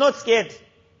man who's not scared.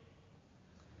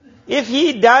 If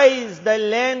he dies, the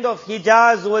land of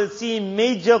Hijaz will see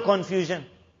major confusion.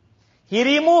 He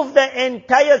removed the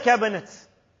entire cabinet.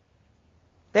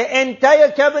 The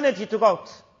entire cabinet he took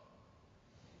out.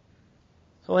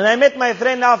 So when I met my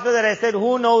friend after that, I said,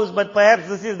 who knows, but perhaps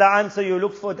this is the answer you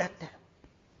looked for that time.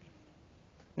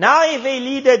 Now if a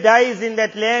leader dies in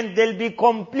that land, there'll be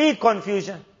complete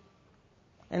confusion.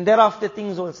 And thereafter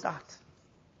things will start.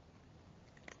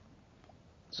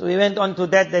 So we went on to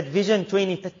that Vision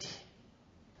 2030.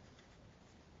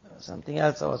 Something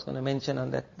else I was going to mention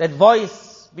on that. That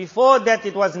voice, before that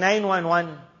it was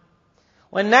 911.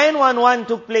 When 911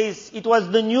 took place, it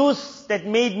was the news that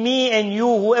made me and you,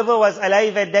 whoever was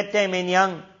alive at that time and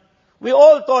young, we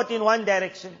all thought in one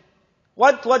direction.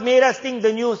 What made us think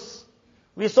the news?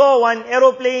 We saw one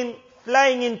aeroplane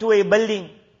flying into a building.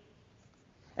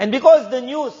 And because the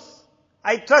news,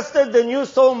 I trusted the news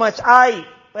so much,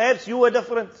 perhaps you were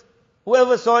different,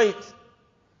 whoever saw it.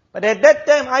 But at that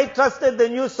time, I trusted the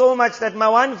news so much that my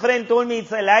one friend told me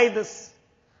it's a lie, this.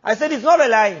 I said, it's not a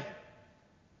lie.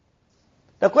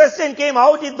 The question came,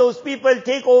 how did those people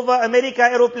take over America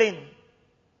aeroplane?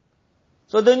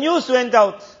 So the news went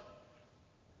out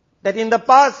that in the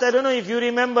past, I don't know if you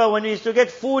remember, when we used to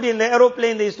get food in the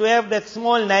aeroplane, they used to have that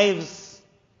small knives,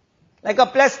 like a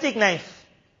plastic knife.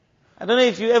 I don't know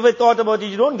if you ever thought about it,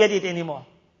 you don't get it anymore.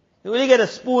 You only get a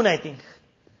spoon, I think.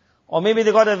 Or maybe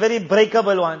they got a very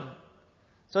breakable one.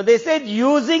 So they said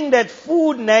using that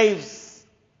food knives,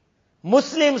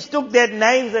 Muslims took that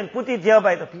knives and put it here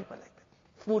by the people.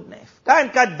 Food knife.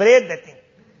 Can't cut bread, that thing.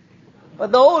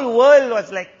 But the whole world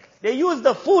was like, they used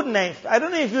the food knife. I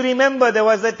don't know if you remember, there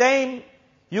was a time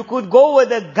you could go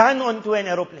with a gun onto an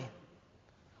aeroplane.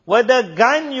 With a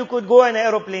gun you could go on an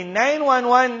aeroplane.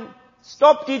 911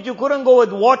 stopped it, you couldn't go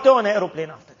with water on an aeroplane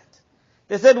after that.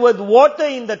 They said with water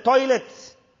in the toilet,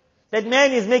 that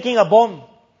man is making a bomb.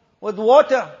 With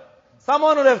water.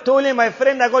 Someone would have told him, my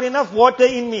friend, I got enough water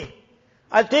in me.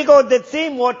 I'll take out that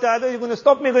same water, otherwise you're going to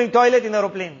stop me going toilet in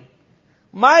aeroplane.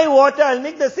 My water, I'll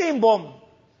make the same bomb.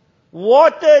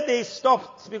 Water, they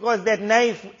stopped because that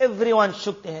knife, everyone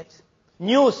shook their heads.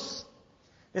 News.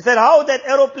 They said how that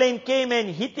aeroplane came and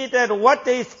hit it at what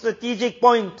a strategic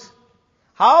point.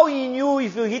 How he knew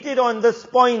if you hit it on this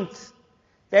point,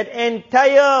 that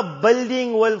entire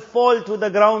building will fall to the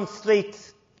ground straight.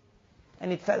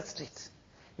 And it fell straight.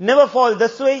 Never fall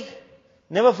this way,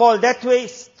 never fall that way,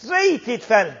 straight it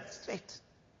fell, straight.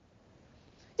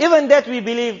 Even that we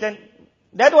believed, and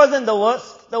that wasn't the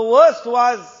worst. The worst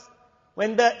was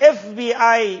when the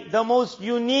FBI, the most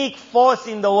unique force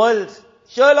in the world,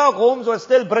 Sherlock Holmes was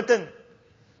still Britain.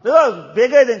 This was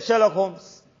bigger than Sherlock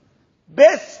Holmes.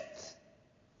 Best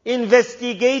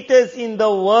investigators in the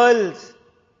world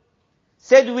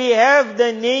said we have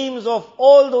the names of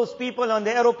all those people on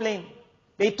the aeroplane.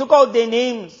 They took out their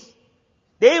names.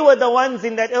 They were the ones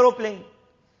in that aeroplane.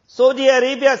 Saudi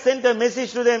Arabia sent a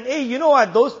message to them, hey, you know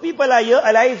what, those people are here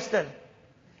alive still.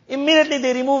 Immediately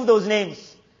they removed those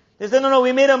names. They said, no,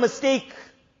 we made a mistake.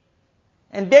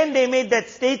 And then they made that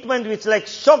statement which like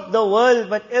shocked the world,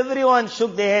 but everyone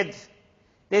shook their heads.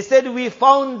 They said, we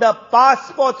found the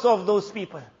passports of those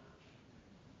people.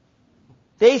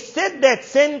 They said that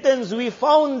sentence, we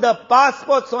found the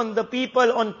passports on the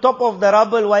people on top of the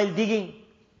rubble while digging.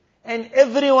 And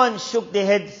everyone shook their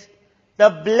heads. The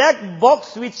black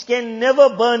box which can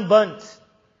never burn, burnt.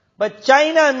 But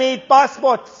China made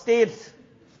passport stayed.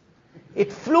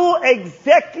 It flew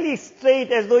exactly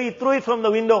straight as though he threw it from the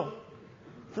window.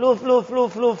 Flew.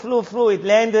 It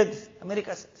landed.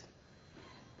 America said.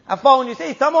 I found, you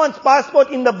say, someone's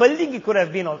passport in the building it could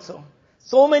have been also.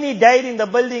 So many died in the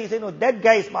building. You say, no, that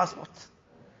guy's passport.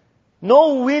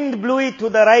 No wind blew it to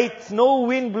the right. No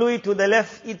wind blew it to the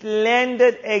left. It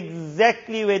landed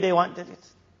exactly where they wanted it.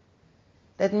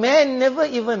 That man never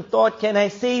even thought, can I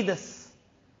say this?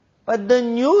 But the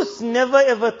news never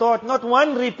ever thought, not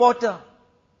one reporter,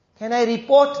 can I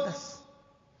report this?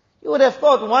 You would have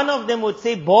thought one of them would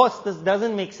say, boss, this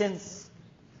doesn't make sense.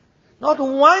 Not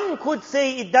one could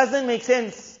say it doesn't make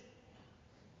sense.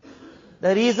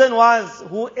 The reason was,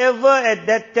 whoever at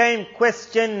that time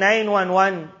questioned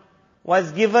 911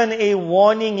 was given a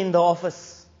warning in the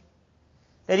office.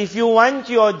 That if you want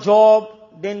your job,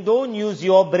 then don't use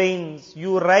your brains.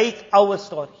 You write our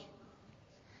story.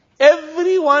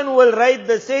 Everyone will write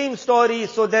the same story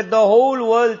so that the whole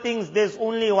world thinks there's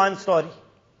only one story.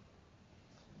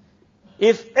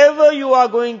 If ever you are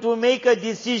going to make a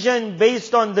decision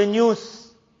based on the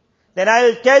news, then I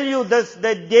will tell you this,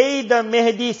 the day the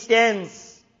Mahdi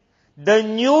stands, the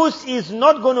news is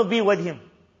not going to be with him.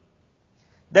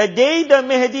 The day the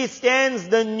Mahdi stands,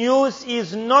 the news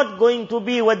is not going to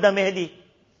be with the Mahdi.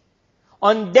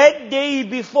 On that day,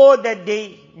 before that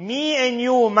day, me and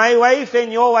you, my wife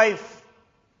and your wife,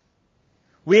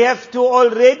 we have to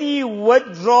already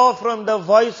withdraw from the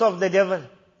voice of the devil.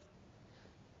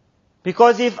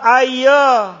 Because if I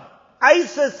hear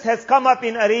ISIS has come up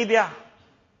in Arabia,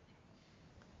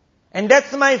 and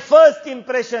that's my first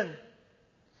impression,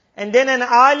 and then an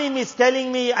alim is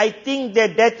telling me, I think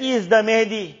that is the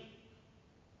Mahdi,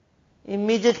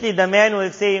 immediately the man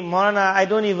will say, Maulana, I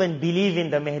don't even believe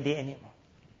in the Mahdi anymore.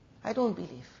 I don't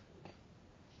believe.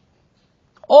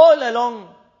 All along,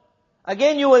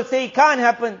 again you will say, it can't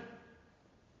happen.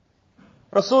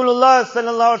 Rasulullah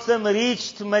sallallahu alaihi wasallam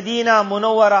reached Medina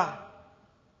Munawwara.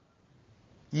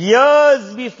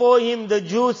 Years before him, the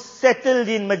Jews settled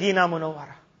in Medina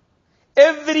Munawwara.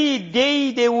 Every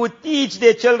day they would teach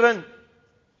their children.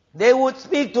 They would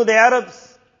speak to the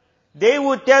Arabs. They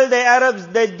would tell the Arabs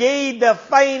the day the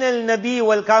final Nabi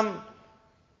will come.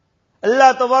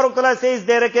 Allah Tabarakala says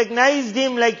they recognized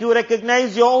him like you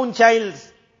recognize your own child.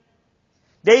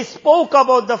 They spoke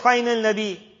about the final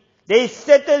Nabi. They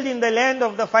settled in the land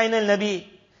of the final Nabi.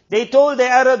 They told the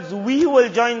Arabs, we will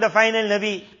join the final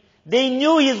Nabi. They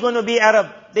knew he's going to be Arab.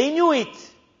 They knew it.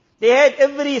 They had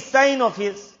every sign of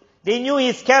his. They knew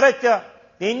his character.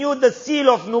 They knew the seal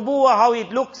of Nubuwah, how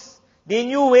it looks. They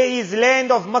knew where his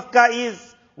land of Makkah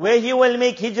is, where he will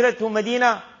make hijrah to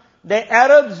Medina. The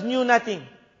Arabs knew nothing.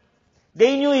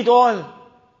 They knew it all.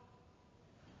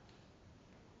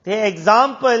 The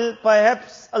example,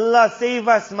 perhaps Allah save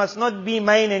us, must not be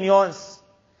mine and yours.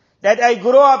 That I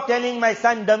grow up telling my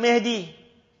son, the Mahdi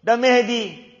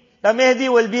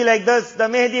will be like this, the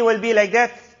Mahdi will be like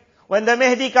that. When the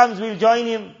Mahdi comes, we'll join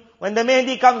him. When the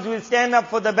Mahdi comes, we'll stand up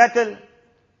for the battle.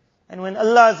 And when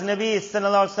Allah's Nabi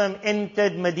sallallahu alaihi wasallam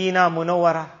entered Medina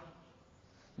Munawwara,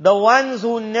 the ones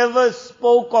who never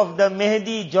spoke of the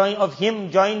Mahdi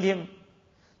joined him.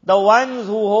 The ones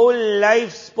who whole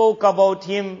life spoke about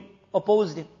him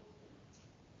opposed him.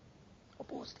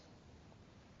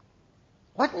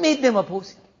 What made them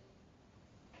oppose him?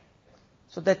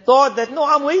 So they thought that, no,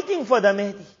 I'm waiting for the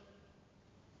Mahdi.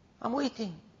 I'm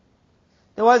waiting.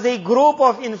 There was a group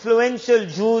of influential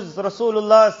Jews.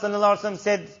 Rasulullah sallallahu alaihi wasallam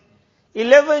said,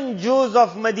 11 Jews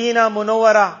of Medina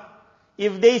Munawwara,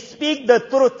 if they speak the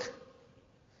truth,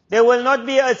 there will not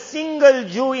be a single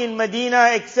Jew in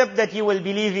Medina except that he will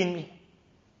believe in me.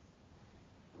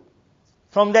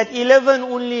 From that 11,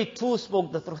 only 2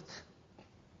 spoke the truth.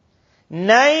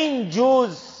 9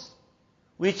 Jews,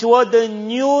 which were the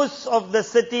news of the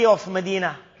city of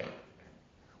Medina,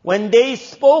 when they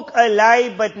spoke a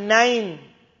lie, but 9,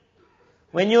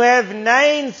 when you have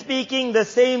 9 speaking the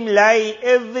same lie,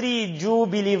 every Jew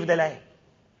believed the lie.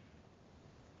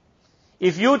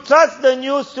 If you trust the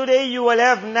news today, you will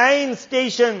have 9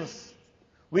 stations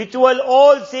which will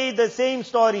all say the same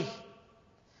story.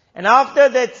 And after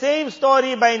that same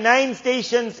story by 9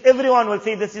 stations, everyone will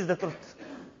say this is the truth.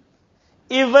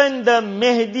 Even the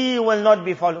Mahdi will not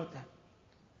be followed.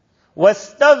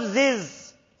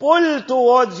 Wastafziz, pull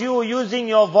towards you using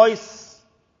your voice.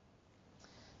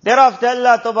 Thereafter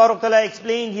Allah Ta'ala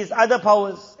explained His other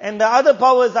powers. And the other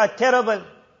powers are terrible.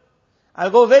 I'll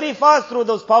go very fast through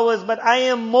those powers, but I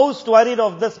am most worried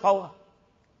of this power.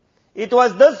 It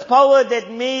was this power that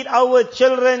made our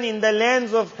children in the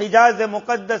lands of Hijaz and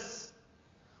Muqaddas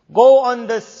go on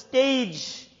the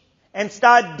stage and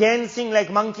start dancing like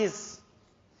monkeys.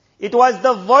 It was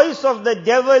the voice of the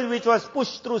devil which was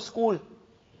pushed through school.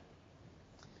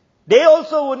 They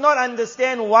also would not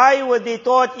understand why were they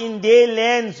taught in their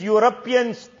lands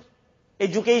European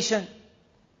education.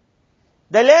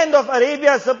 The land of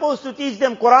Arabia is supposed to teach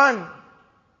them Quran.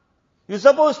 You're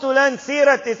supposed to learn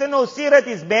Sirat. They say, no, Sirat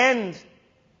is banned.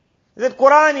 They said,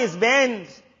 Quran is banned.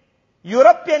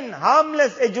 European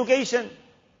harmless education.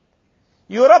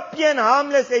 European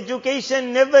harmless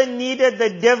education never needed the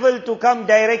devil to come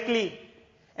directly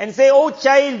and say, oh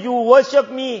child, you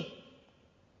worship me.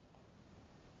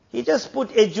 He just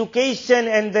put education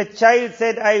and the child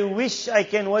said, I wish I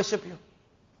can worship you.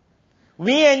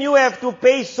 We and you have to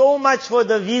pay so much for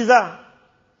the visa.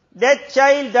 That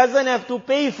child doesn't have to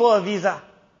pay for a visa.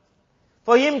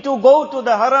 For him to go to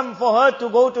the haram, for her to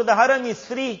go to the haram is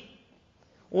free.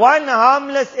 One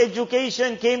harmless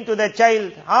education came to the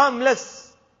child,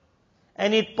 harmless.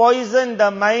 And it poisoned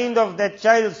the mind of that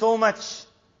child so much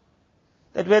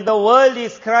that when the world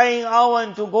is crying, I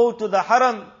want to go to the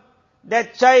haram,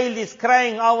 that child is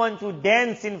crying, I want to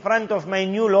dance in front of my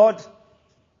new Lord.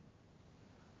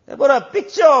 They got a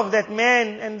picture of that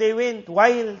man and they went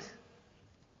wild.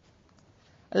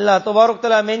 Allah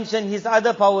Ta'ala mentioned His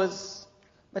other powers.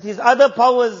 But His other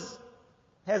powers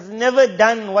has never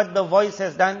done what the voice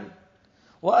has done.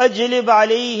 وَأَجْلِبْ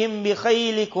عَلَيْهِمْ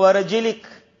بِخَيْلِكَ وَرَجِلِكَ.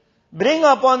 Bring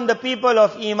upon the people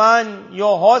of Iman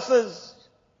your horses,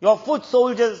 your foot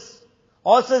soldiers.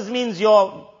 Horses means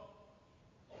your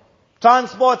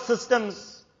transport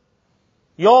systems.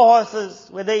 Your horses,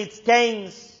 whether it's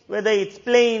tanks, whether it's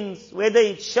planes, whether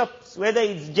it's ships, whether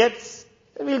it's jets,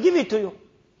 we'll give it to you.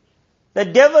 The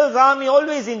devil's army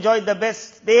always enjoyed the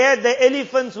best. They had the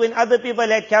elephants when other people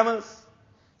had camels.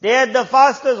 They had the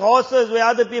fastest horses where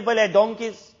other people had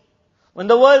donkeys. When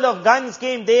the world of guns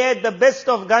came, they had the best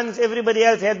of guns, everybody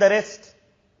else had the rest.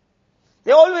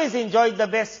 They always enjoyed the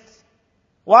best.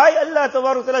 Why? Allah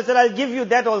Ta'ala said, I'll give you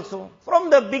that also. From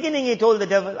the beginning He told the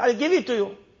devil, I'll give it to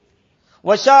you.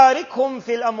 وَشَارِكْهُمْ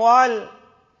فِي الْأَمْوَالِ.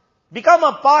 Become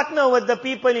a partner with the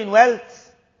people in wealth.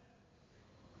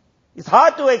 It's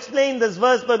hard to explain this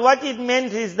verse, but what it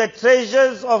meant is the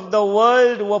treasures of the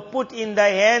world were put in the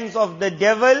hands of the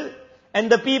devil and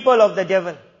the people of the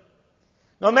devil.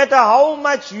 No matter how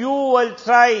much you will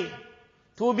try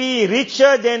to be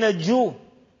richer than a Jew,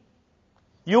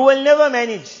 you will never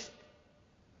manage.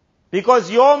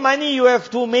 Because your money you have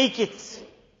to make it.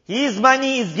 His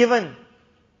money is given.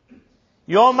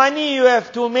 Your money you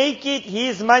have to make it,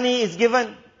 His money is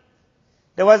given.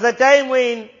 There was a time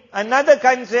when another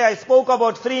country I spoke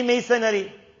about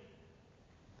Freemasonry.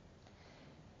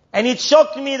 And it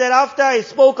shocked me that after I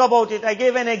spoke about it, I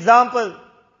gave an example.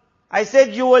 I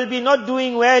said, you will be not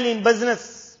doing well in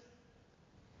business.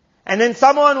 And then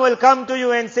someone will come to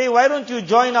you and say, why don't you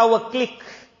join our clique,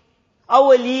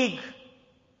 our league?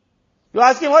 You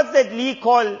ask him, what's that league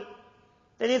called?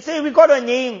 Then he'll say, we got a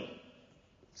name.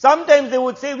 Sometimes they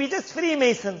would say, we're just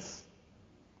Freemasons.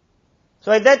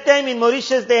 So at that time in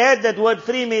Mauritius, they had that word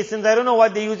Freemasons. I don't know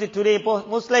what they use it today.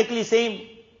 Most likely same.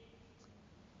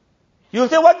 You'll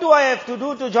say, what do I have to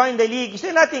do to join the league? You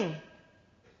say, nothing.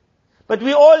 But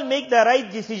we all make the right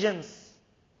decisions.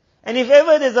 And if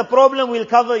ever there's a problem, we'll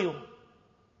cover you.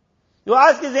 You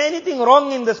ask, is there anything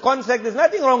wrong in this contract? There's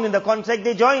nothing wrong in the contract.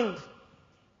 They joined.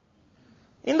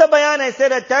 In the bayan, I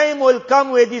said a time will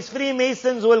come where these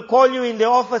Freemasons will call you in their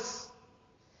office.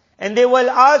 And they will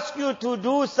ask you to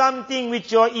do something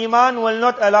which your iman will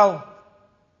not allow.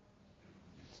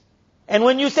 And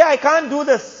when you say, I can't do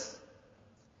this,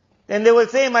 then they will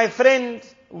say, my friend,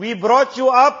 we brought you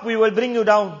up, we will bring you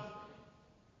down.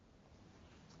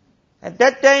 At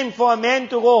that time, for a man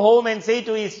to go home and say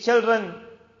to his children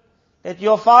that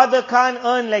your father can't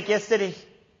earn like yesterday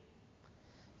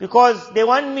because they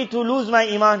want me to lose my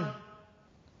iman,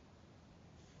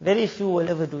 very few will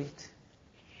ever do it.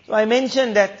 So I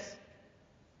mentioned that.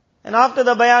 And after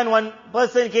the bayan, one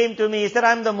person came to me, he said,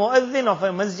 I'm the muazzin of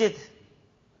a masjid.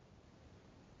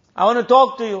 I want to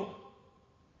talk to you.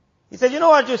 He said, you know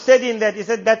what you said in that? He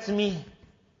said, that's me.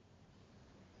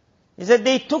 He said,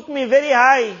 they took me very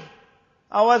high.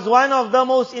 I was one of the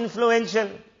most influential.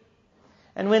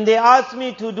 And when they asked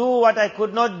me to do what I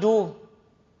could not do,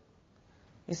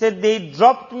 he said, they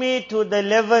dropped me to the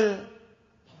level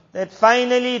that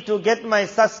finally to get my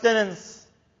sustenance,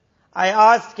 I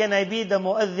asked, can I be the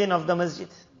muazzin of the masjid?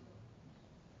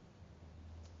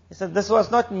 He said, this was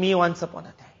not me once upon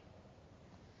a time.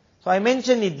 So I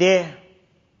mentioned it there.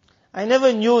 I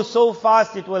never knew so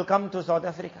fast it will come to South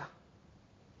Africa.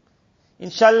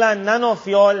 Inshallah, none of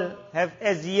y'all have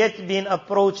as yet been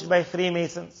approached by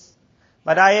Freemasons.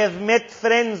 But I have met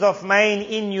friends of mine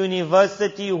in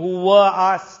university who were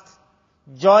asked,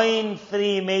 join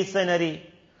Freemasonry.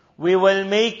 We will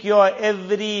make your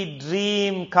every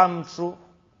dream come true.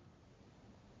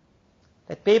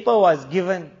 That paper was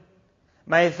given.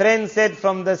 My friend said,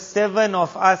 from the 7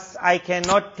 of us, I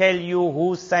cannot tell you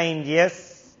who signed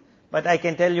yes, but I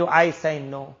can tell you I signed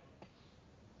no.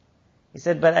 He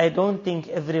said, but I don't think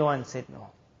everyone said no.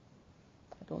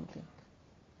 I don't think.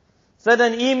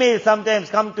 Certain emails sometimes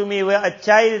come to me where a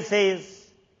child says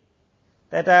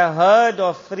that I heard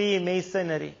of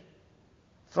Freemasonry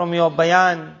from your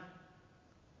bayan,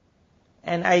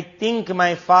 and I think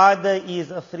my father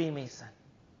is a Freemason.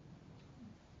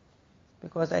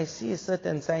 Because I see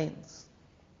certain signs.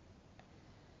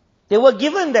 They were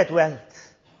given that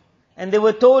wealth. And they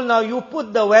were told, now you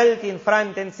put the wealth in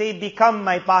front and say, become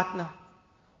my partner.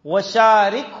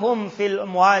 وَشَارِكْهُمْ فِي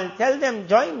الْأَمْوَالِ. Tell them,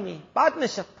 join me.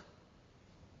 Partnership.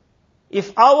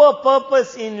 If our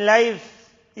purpose in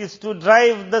life is to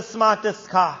drive the smartest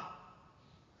car,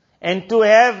 and to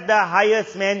have the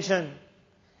highest mansion,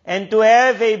 and to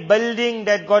have a building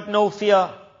that got no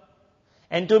fear,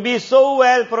 and to be so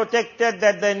well protected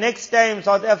that the next time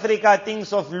South Africa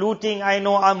thinks of looting, I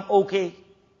know I'm okay.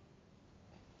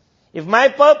 If my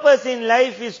purpose in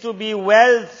life is to be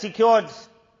well secured,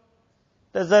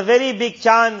 there's a very big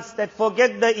chance that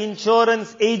forget the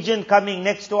insurance agent coming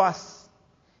next to us.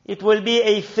 It will be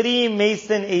a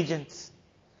Freemason agent.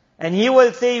 And he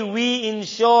will say, we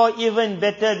insure even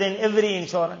better than every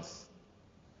insurance.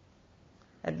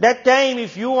 At that time,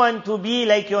 if you want to be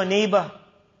like your neighbor,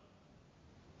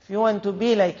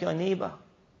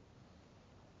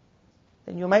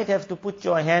 then you might have to put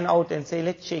your hand out and say,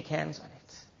 let's shake hands on it.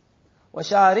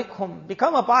 وَشَارِكْهُمْ.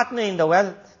 Become a partner in the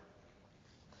wealth.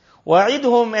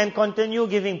 وَعِدْهُمْ. And continue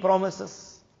giving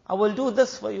promises. I will do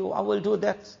this for you, I will do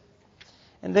that.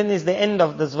 And then is the end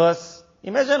of this verse.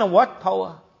 Imagine what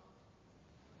power.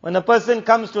 When a person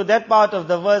comes to that part of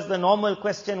the verse, the normal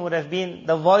question would have been,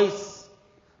 the voice.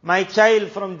 My child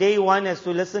from day one has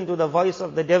to listen to the voice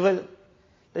of the devil.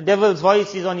 The devil's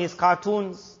voice is on his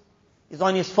cartoons, is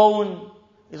on his phone,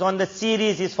 is on the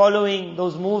series he's following,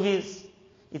 those movies.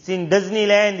 It's in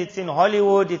Disneyland, it's in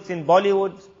Hollywood, it's in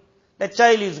Bollywood. That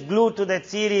child is glued to that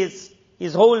series.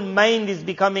 His whole mind is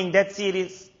becoming that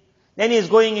series. Then he's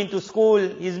going into school,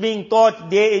 he's being taught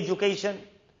day education.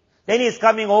 Then he's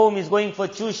coming home, he's going for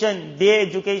tuition, day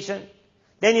education.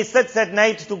 Then he sits at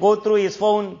night to go through his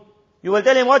phone. You will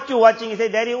tell him, what you watching? He say,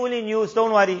 Daddy, only news,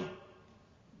 don't worry.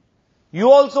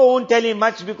 You also won't tell him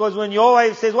much because when your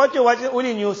wife says, what you watching?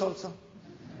 Only news also.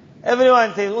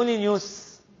 Everyone says, only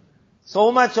news.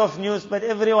 So much of news, but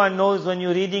everyone knows when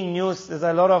you're reading news, there's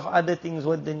a lot of other things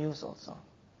with the news also.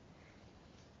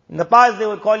 In the past they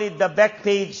would call it the back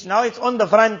page. Now it's on the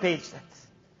front page.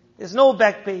 There's no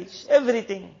back page.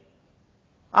 Everything.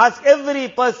 Ask every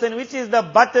person, which is the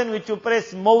button which you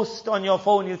press most on your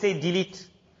phone? You say delete.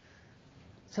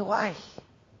 So why?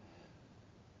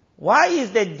 Why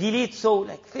is that delete so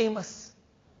famous?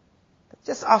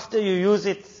 Just after you use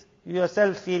it, you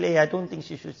yourself feel, hey, I don't think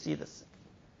she should see this.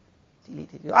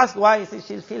 Delete it. You ask why, you say,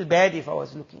 she'll feel bad if I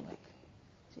was looking like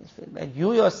it. She'll feel bad.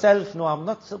 You yourself know, I'm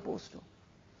not supposed to.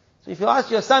 So if you ask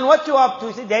your son, what you up to?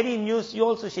 You say, Daddy, news. You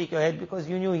also shake your head because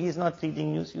you knew he's not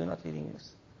reading news, you're not reading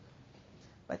news.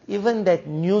 But even that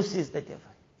news is the devil.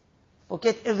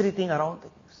 Forget everything around the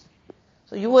news.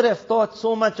 So you would have thought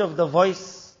so much of the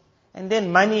voice. And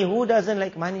then money, who doesn't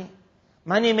like money?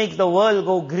 Money makes the world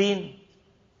go green.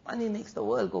 Money makes the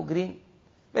world go green.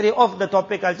 Very off the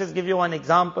topic, I'll just give you one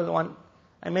example.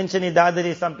 I mentioned it the other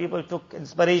day, some people took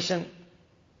inspiration.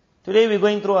 Today we're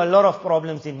going through a lot of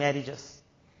problems in marriages.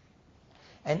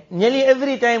 And nearly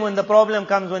every time when the problem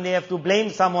comes, when they have to blame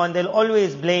someone, they'll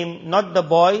always blame not the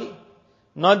boy,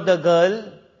 not the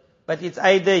girl, but it's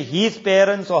either his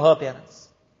parents or her parents.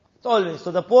 It's always.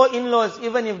 So the poor in-laws,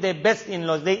 even if they're best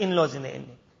in-laws, they're in-laws in the end.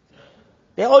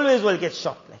 They always will get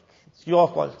shot, like, it's your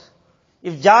fault.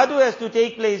 If jadoo has to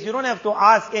take place, you don't have to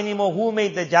ask anymore who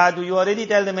made the jadoo. You already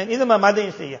tell them, is it my mother?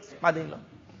 You say, yes, mother-in-law.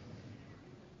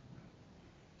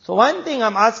 So one thing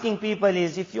I'm asking people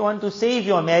is, if you want to save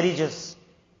your marriages,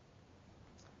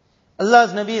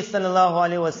 Allah's Nabi sallallahu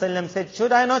alaihi wasallam said,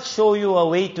 should I not show you a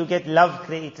way to get love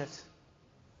created?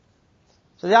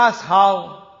 So they asked,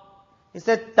 how? He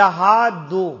said,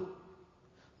 tahaddu.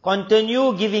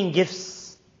 Continue giving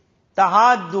gifts.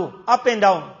 Tahaddu, up and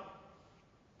down.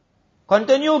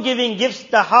 Continue giving gifts,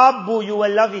 tahabbu, you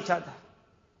will love each other.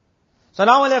 So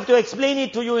now I'll have to explain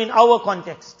it to you in our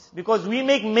context, because we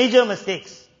make major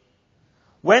mistakes.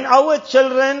 When our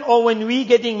children or when we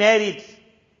getting married,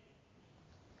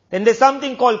 then there's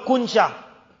something called kunsha,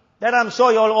 that I'm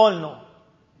sure you all know.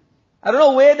 I don't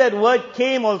know where that word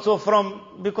came also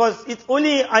from, because it's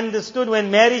only understood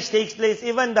when marriage takes place.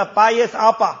 Even the pious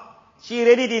Appa, she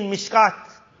read it in Mishkat.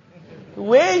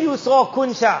 Where you saw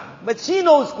kunsha, but she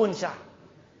knows kunsha.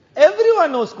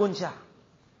 Everyone knows kunsha.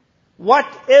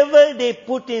 Whatever they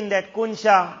put in that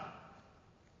kunsha,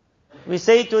 we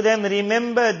say to them,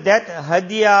 remember that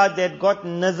hadiyah that got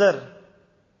nazar.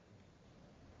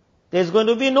 There's going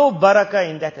to be no barakah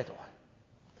in that at all.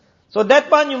 So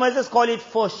that one you must just call it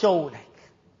for show. Like.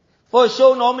 For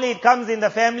show, normally it comes in the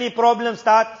family, problems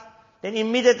start. Then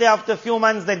immediately after a few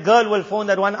months, the girl will phone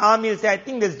that one army will say, I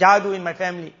think there's jadoo in my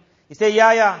family. He say,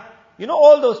 yeah. You know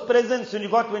all those presents you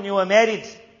got when you were married?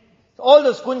 All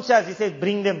those kunshas, he said,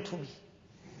 bring them to me.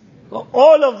 So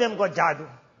all of them got jadoo.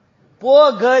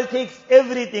 Poor girl takes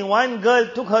everything. One girl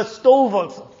took her stove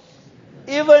also.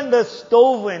 Even the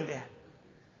stove went there.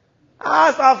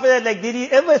 Ask after that, like, did he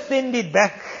ever send it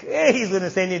back? He's going to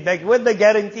send it back. With the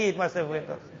guarantee it must have went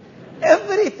off.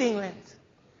 Everything went.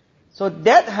 So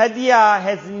that hadiyah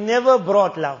has never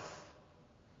brought love.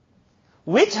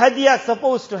 Which hadiyah is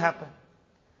supposed to happen?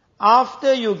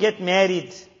 After you get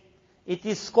married, it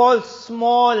is called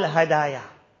small hadaya.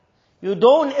 You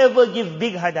don't ever give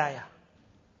big hadaya.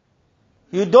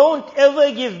 You don't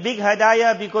ever give big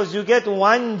hadaya because you get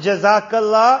one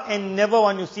jazakallah and never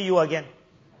want to see you again.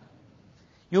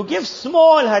 You give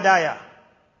small hadaya.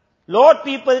 Lot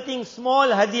people think small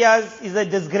hadiyas is a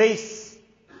disgrace.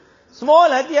 Small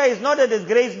hadiyah is not a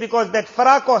disgrace because that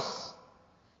farakos,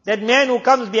 that man who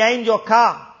comes behind your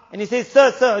car and he says,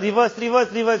 sir, reverse,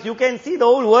 reverse, reverse. You can see the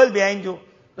whole world behind you.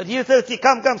 But he'll say,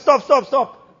 come,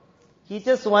 stop. He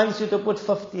just wants you to put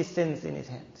 50 cents in his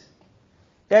hand.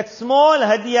 That small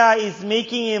hadiyah is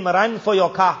making him run for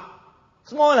your car.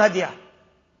 Small hadiyah.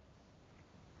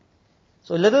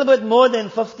 So a little bit more than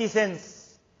 50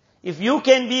 cents. If you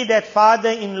can be that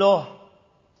father-in-law,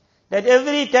 that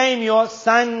every time your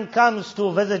son comes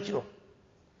to visit you,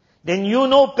 then you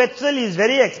know petrol is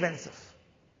very expensive.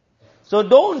 So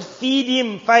don't feed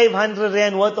him 500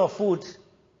 rand worth of food.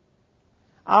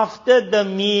 After the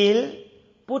meal,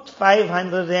 put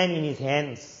 500 rand in his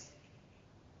hands.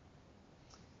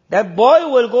 That boy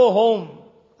will go home.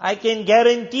 I can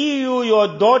guarantee you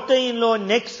your daughter-in-law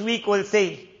next week will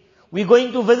say, we're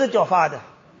going to visit your father.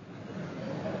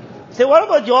 Say, what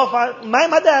about your father? My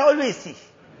mother I always see.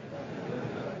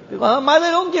 Because her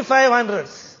mother don't give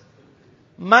 500s.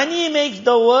 Money makes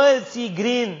the world see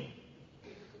green.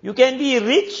 You can be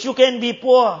rich, you can be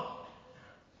poor.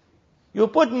 You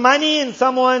put money in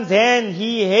someone's hand,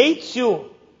 he hates you.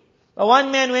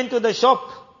 One man went to the shop.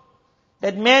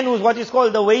 That man who's what is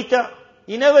called the waiter,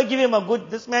 he never give him a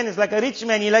good, this man is like a rich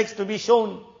man, he likes to be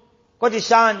shown. Got his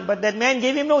shan, but that man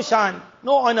gave him no shan,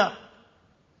 no honor.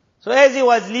 So as he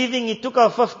was leaving, he took a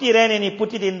 50 rand and he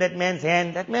put it in that man's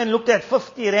hand. That man looked at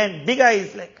 50 rand, big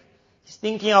eyes like, he's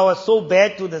thinking I was so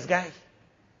bad to this guy.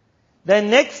 The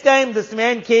next time this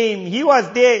man came, he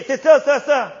was there. He said,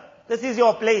 sir, this is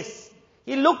your place.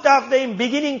 He looked after him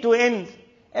beginning to end.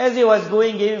 As he was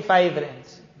going, gave him 5 rand.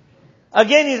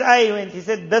 Again his eye went. He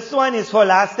said, this one is for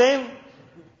last time,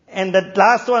 and the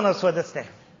last one was for this time.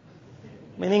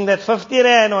 Meaning that 50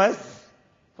 rand was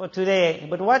for today.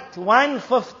 But what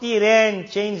 150 rand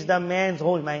changed the man's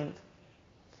whole mind.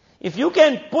 If you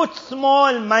can put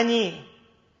small money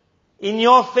in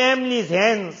your family's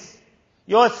hands,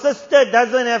 your sister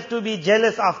doesn't have to be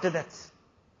jealous after that.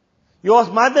 Your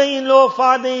mother-in-law,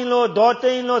 father-in-law,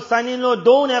 daughter-in-law, son-in-law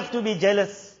don't have to be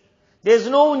jealous. There's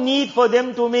no need for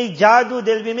them to make jadoo,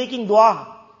 they'll be making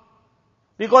dua.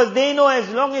 Because they know as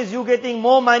long as you're getting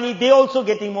more money, they also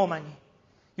getting more money.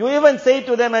 You even say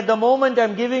to them, at the moment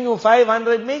I'm giving you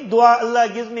 500, make dua, Allah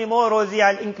gives me more rozi,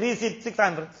 I'll increase it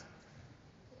 600.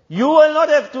 You will not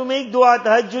have to make dua at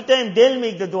tahajjud time, they'll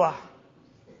make the dua.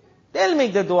 They'll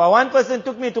make the dua. One person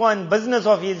took me to one business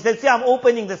of his, he said, see, I'm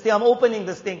opening this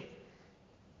thing.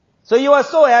 So he was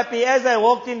so happy as I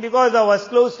walked in because I was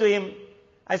close to him.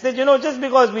 I said, just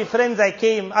because we're friends I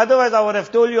came, otherwise I would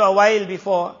have told you a while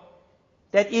before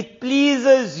that it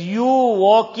pleases you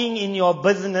walking in your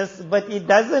business, but it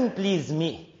doesn't please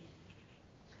me.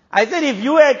 I said, if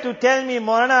you had to tell me,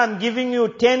 Maulana, I'm giving you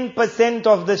 10%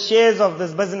 of the shares of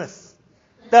this business,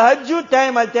 the Tahajjud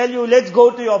time I'll tell you, let's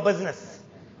go to your business.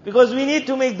 Because we need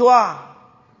to make dua.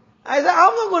 I said,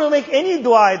 I'm not going to make any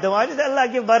dua at the moment. I just said,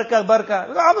 Allah give barakah.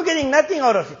 Because I'm getting nothing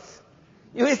out of it.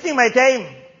 You're wasting my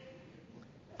time.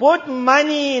 Put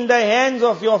money in the hands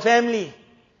of your family.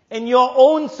 And your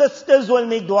own sisters will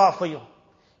make dua for you.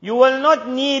 You will not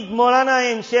need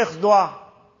Maulana and Sheikh's dua.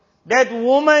 That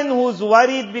woman who's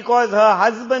worried because her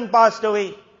husband passed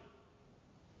away.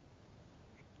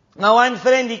 Now one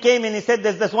friend, he came and he said,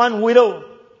 there's this one widow.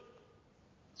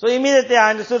 So immediately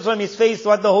I understood from his face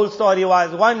what the whole story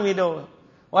was. One widow.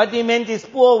 What he meant is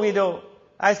poor widow.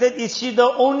 I said, is she the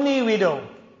only widow?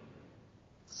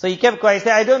 So he kept quiet. He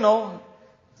said, I don't know.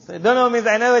 So don't know means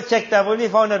I never checked. I've only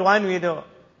found out one widow.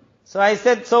 So I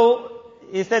said,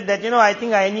 he said that, I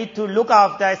think I need to look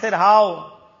after. I said,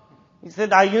 how? He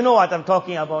said, you know what I'm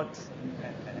talking about.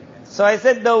 So I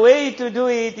said, the way to do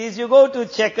it is you go to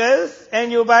Checkers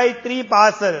and you buy 3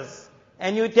 parcels.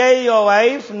 And you tell your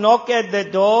wife, knock at the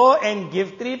door and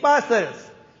give 3 parcels.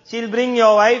 She'll bring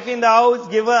your wife in the house,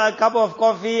 give her a cup of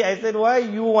coffee. I said, why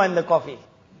you want the coffee?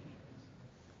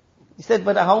 He said,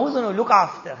 but who's going to look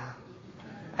after her?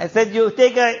 I said, you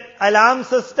take an alarm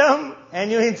system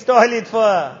and you install it for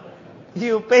her.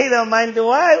 You pay the money.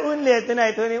 Why only?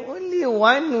 I told him, only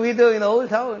one widow in the whole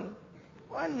town.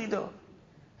 One widow.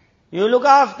 You look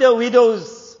after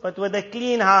widows, but with a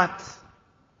clean heart.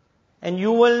 And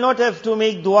you will not have to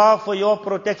make dua for your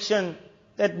protection.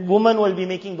 That woman will be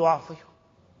making dua for you.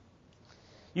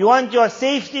 You want your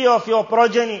safety of your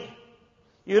progeny.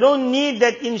 You don't need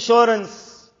that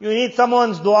insurance. You need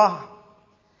someone's dua.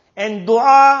 And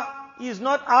dua is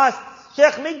not asked,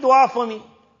 Sheikh, make dua for me.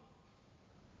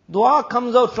 Dua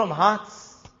comes out from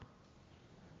hearts.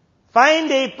 Find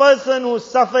a person who's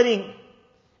suffering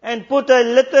and put a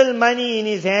little money in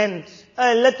his hand.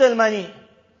 A little money.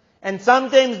 And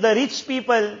sometimes the rich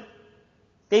people,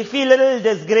 they feel a little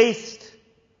disgraced.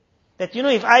 That,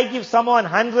 if I give someone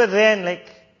 100 rand,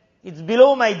 it's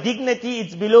below my dignity,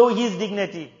 it's below his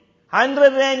dignity.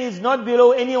 100 rand is not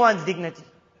below anyone's dignity.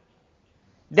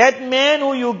 That man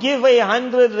who you give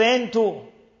 100 rand to,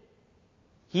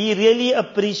 he really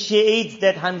appreciates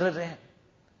that 100 rand.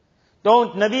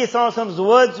 Nabi Sallallahu Alaihi Wasallam's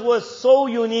words were so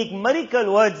unique,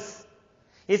 miracle words.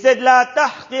 He said, لا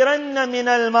تحقرن من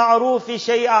المعروف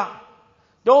شيئا.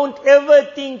 Don't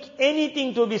ever think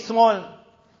anything to be small.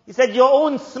 He said, your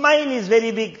own smile is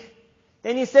very big.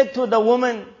 Then he said to the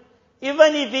woman,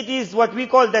 even if it is what we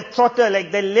call the trotter,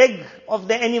 like the leg of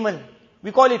the animal,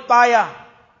 we call it paya.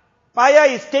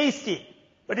 Paya is tasty,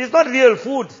 but it's not real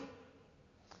food.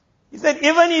 He said,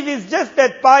 even if it's just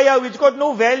that paya which got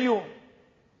no value.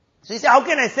 So he said, how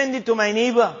can I send it to my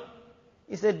neighbor?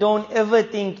 He said, don't ever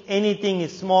think anything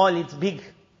is small, it's big.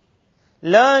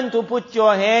 Learn to put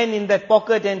your hand in that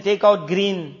pocket and take out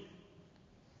green.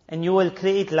 And you will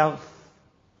create love.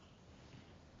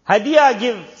 Hadiah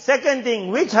give. Second thing,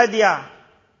 which hadiah?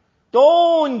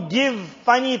 Don't give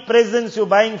funny presents you're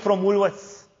buying from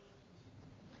Woolworths.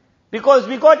 Because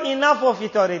we got enough of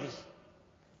it already.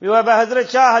 We were by Hazrat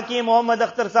Shah Hakim Muhammad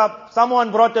Akhtar Sahab.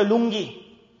 Someone brought a lungi.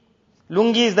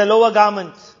 Lungi is the lower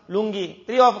garment. Lungi.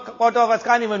 3/4 of us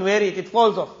can't even wear it. It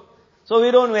falls off. So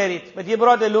we don't wear it. But he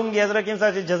brought a lungi. Hazrat Hakim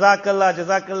Sahab said, Jazakallah,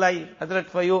 Jazakallah, Hazrat,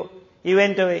 for you. He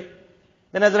went away.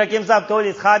 Then Hazrat Hakim Sahab told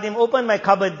his khadim, open my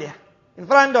cupboard there. In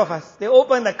front of us. They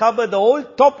opened the cupboard. The whole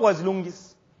top was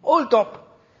lungis. Whole top.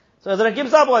 So Hazrat Hakim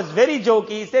Sahab was very jokey.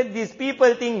 He said, these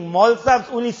people think Maul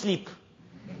Sahabs only sleep.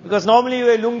 Because normally you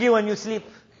wear lungi when you sleep.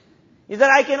 He said,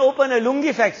 I can open a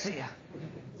lungi factory.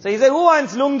 So he said, who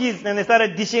wants lungis? Then they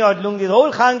started dishing out lungis. The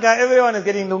whole khanka, everyone is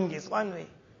getting lungis. One way.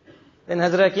 Then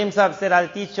Hazrat Hakim Sahab said, I'll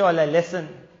teach you all a lesson.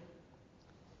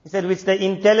 He said, which the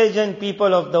intelligent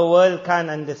people of the world can't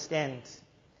understand.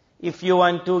 If you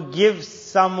want to give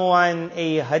someone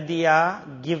a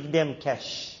hadiah, give them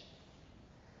cash.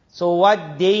 So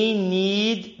what they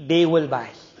need, they will buy.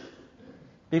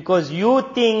 Because you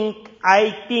think,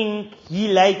 I think he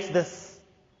likes this.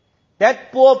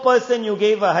 That poor person you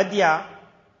gave a hadiah,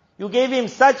 You gave him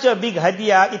such a big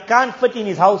hadiyah, it can't fit in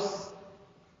his house.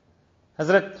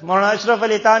 Hazrat Maulana Ashraf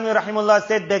Ali Thanwi rahimullah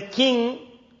said, the king,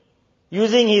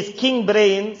 using his king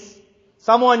brains,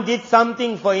 someone did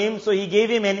something for him, so he gave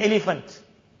him an elephant.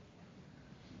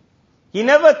 He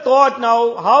never thought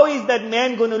now, how is that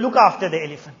man going to look after the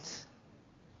elephant?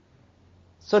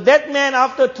 So that man,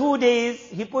 after 2 days,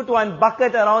 he put one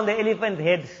bucket around the elephant's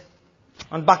head.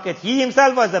 One bucket. He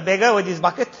himself was a beggar with his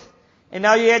bucket. And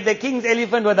now you had the king's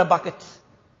elephant with a bucket.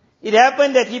 It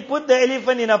happened that he put the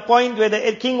elephant in a point where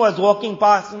the king was walking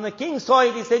past. And the king saw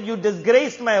it, he said, you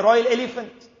disgraced my royal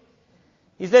elephant.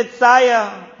 He said,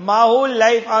 Sire, my whole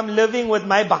life I'm living with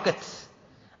my bucket.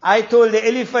 I told the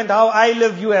elephant, how I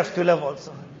live, you have to live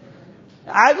also.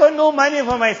 I got no money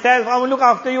for myself, I will look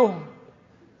after you.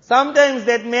 Sometimes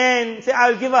that man say,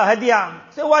 I'll give a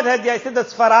hadiyah. Say, what hadiyah? I said,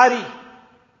 that's Ferrari.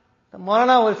 The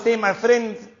Maulana will say, my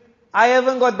friend, I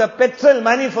haven't got the petrol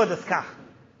money for this car.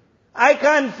 I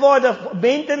can't afford the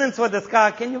maintenance for this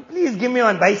car. Can you please give me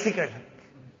one bicycle?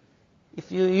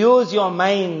 If you use your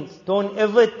mind, don't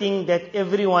ever think that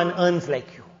everyone earns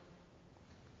like you.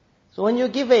 So when you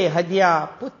give a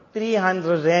hadiyah, put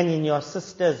 300 rand in your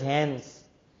sister's hands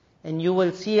and you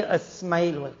will see a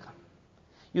smile will come.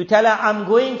 You tell her, I'm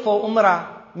going for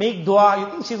Umrah, make dua.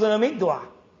 You think she's going to make dua?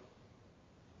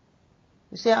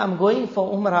 You say, I'm going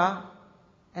for Umrah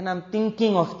and I'm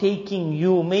thinking of taking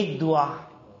you, make dua.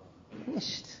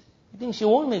 Finished. You think she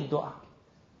won't make dua?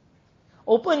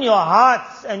 Open your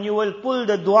hearts and you will pull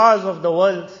the duas of the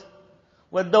world.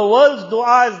 With the world's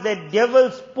duas, that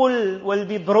devil's pull will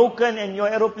be broken and your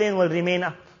aeroplane will remain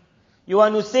up. You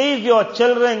want to save your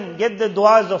children, get the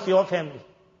duas of your family.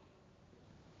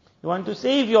 You want to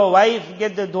save your wife,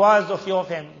 get the duas of your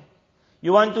family.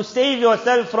 You want to save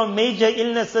yourself from major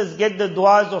illnesses, get the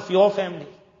duas of your family.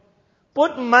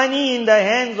 Put money in the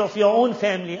hands of your own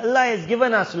family. Allah has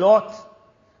given us lot.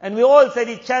 And we all said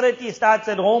it, charity starts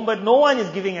at home, but no one is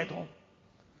giving at home.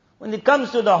 When it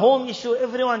comes to the home issue,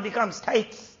 everyone becomes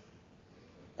tight.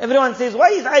 Everyone says,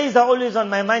 why his eyes are always on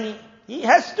my money? He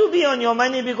has to be on your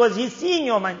money because he's seeing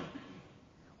your money.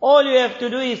 All you have to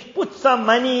do is put some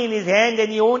money in his hand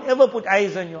and he won't ever put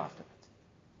eyes on you after that.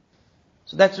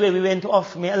 So that's where we went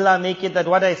off. May Allah make it that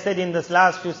what I said in this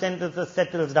last few sentences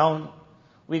settles down.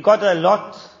 We got a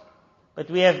lot, but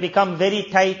we have become very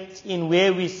tight in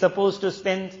where we're supposed to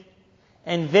spend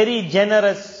and very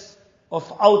generous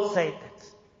of outside that.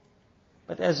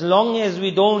 But as long as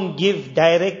we don't give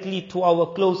directly to our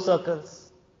close circles,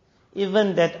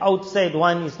 even that outside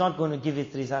one is not going to give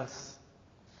its results.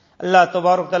 Allah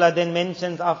Tabarak Ta'ala then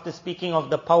mentions after speaking of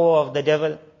the power of the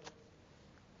devil.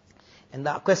 And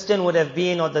the question would have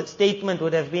been, or the statement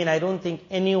would have been, I don't think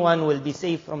anyone will be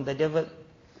safe from the devil.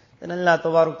 Then Allah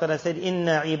Tabarak Ta'ala said,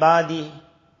 Inna ibadi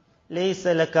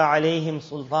laysa laka alayhim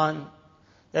sultan.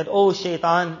 That, oh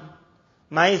shaitan,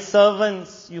 my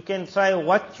servants, you can try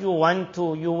what you want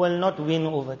to, you will not win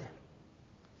over them.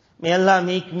 May Allah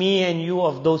make me and you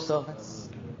of those servants.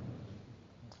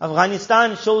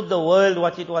 Afghanistan showed the world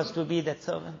what it was to be that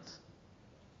servant.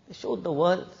 They showed the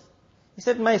world. He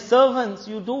said, my servants,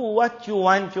 you do what you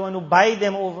want. You want to buy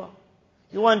them over.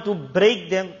 You want to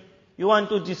break them. You want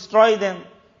to destroy them.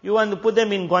 You want to put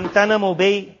them in Guantanamo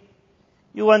Bay.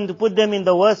 You want to put them in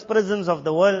the worst prisons of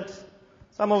the world.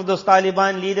 Some of those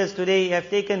Taliban leaders today have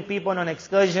taken people on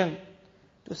excursion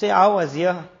to say, I was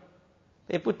here.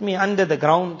 They put me under the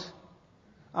ground.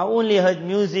 I only heard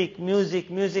music,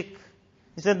 music, music.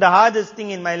 He said, the hardest thing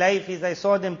in my life is I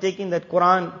saw them taking that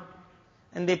Quran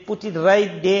and they put it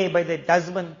right there by the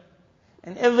dustbin.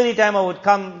 And every time I would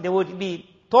come, they would be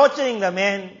torturing the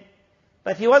man.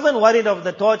 But he wasn't worried of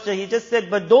the torture. He just said,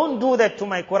 but don't do that to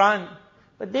my Quran.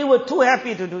 But they were too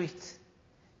happy to do it.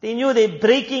 They knew they're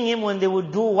breaking him when they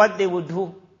would do what they would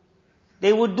do.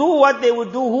 They would do what they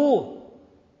would do who?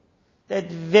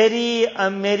 That very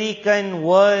American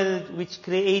world which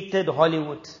created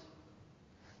Hollywood.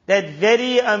 That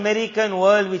very American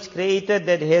world which created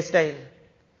that hairstyle.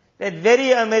 That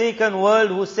very American world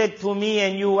who said to me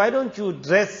and you, why don't you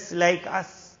dress like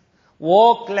us?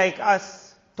 Walk like us?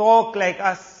 Talk like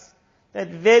us? That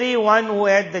very one who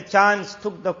had the chance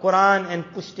took the Quran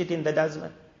and pushed it in the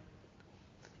dustbin.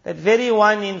 That very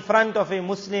one in front of a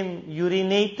Muslim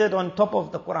urinated on top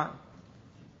of the Quran.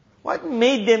 What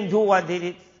made them do what they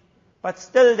did? But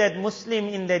still that Muslim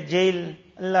in that jail,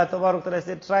 Allah Tabarak Ta'ala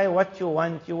said, try what you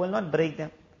want, you will not break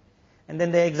them. And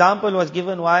then the example was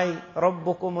given why,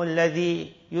 رَبُّكُمُ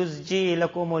الَّذِي يُزْجِي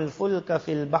لَكُمُ الْفُلْكَ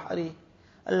فِي الْبَحْرِ.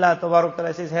 Allah Tabarak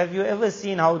Ta'ala says, have you ever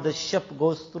seen how the ship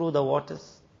goes through the waters?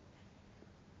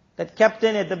 That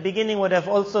captain at the beginning would have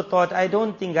also thought, I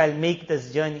don't think I'll make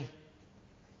this journey.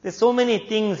 There's so many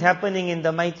things happening in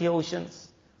the mighty oceans.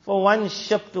 For one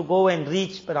ship to go and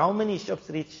reach, but how many ships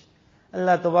reach?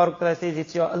 Allah Ta'ala says,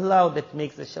 it's your Allah that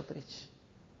makes the ship reach.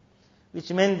 Which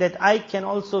meant that I can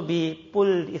also be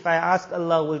pulled. If I ask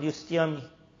Allah, will you steer me?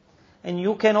 And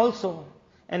you can also.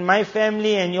 And my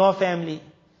family and your family.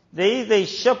 There is a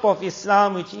ship of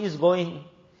Islam which is going.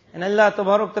 And Allah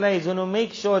Ta'ala is going to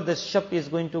make sure the ship is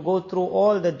going to go through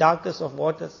all the darkest of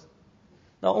waters.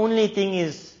 The only thing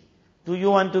is, do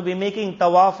you want to be making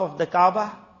tawaf of the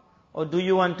Kaaba? Or do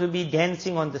you want to be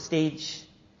dancing on the stage?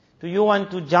 Do you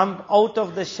want to jump out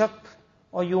of the ship?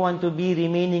 Or you want to be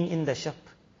remaining in the ship?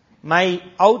 My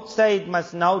outside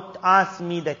must now ask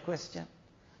me that question.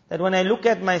 That when I look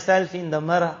at myself in the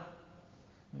mirror,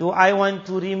 do I want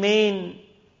to remain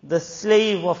the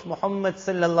slave of Muhammad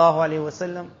sallallahu alaihi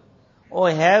wasallam? Or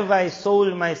have I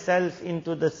sold myself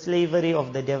into the slavery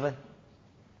of the devil?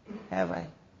 Have I?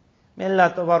 May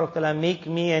Allah Ta'ala make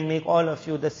me and make all of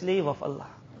you the slave of Allah.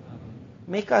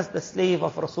 Make us the slave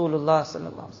of Rasulullah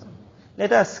sallallahu alaihi wasallam.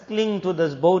 Let us cling to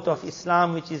this boat of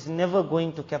Islam which is never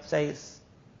going to capsize.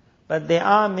 But there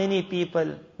are many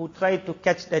people who try to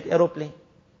catch that aeroplane.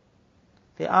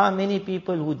 There are many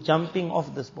people who jumping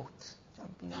off this boat.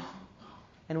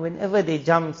 And whenever they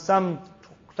jump, some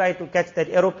try to catch that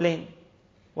aeroplane.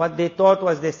 What they thought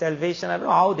was their salvation. I don't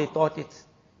know how they thought it.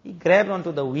 He grabbed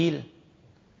onto the wheel.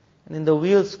 And then the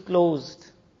wheels closed.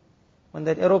 When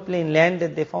that aeroplane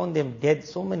landed, they found them dead.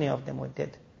 So many of them were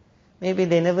dead. Maybe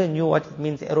they never knew what it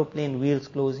means, aeroplane wheels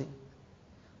closing.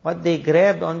 What they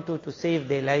grabbed onto to save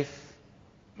their life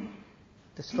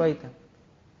destroyed them.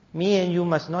 Me and you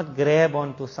must not grab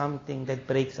onto something that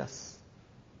breaks us.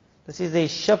 This is a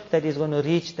ship that is going to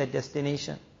reach that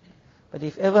destination. But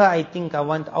if ever I think I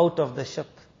want out of the ship,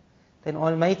 then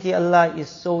Almighty Allah is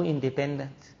so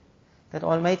independent that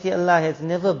Almighty Allah has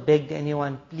never begged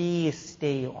anyone, please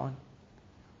stay on.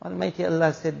 Almighty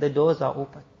Allah said the doors are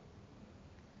open.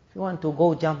 If you want to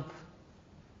go, jump.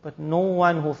 But no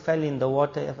one who fell in the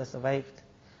water ever survived.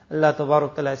 Allah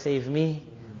Ta'ala save me.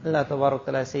 Allah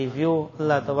Ta'ala save you.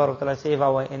 Allah Ta'ala save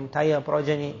our entire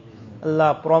progeny.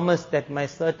 Allah promised that my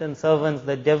certain servants,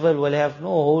 the devil will have no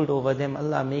hold over them.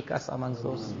 Allah make us amongst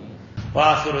those.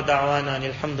 Wa akhiru da'wana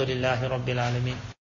alhamdulillahi rabbil alameen.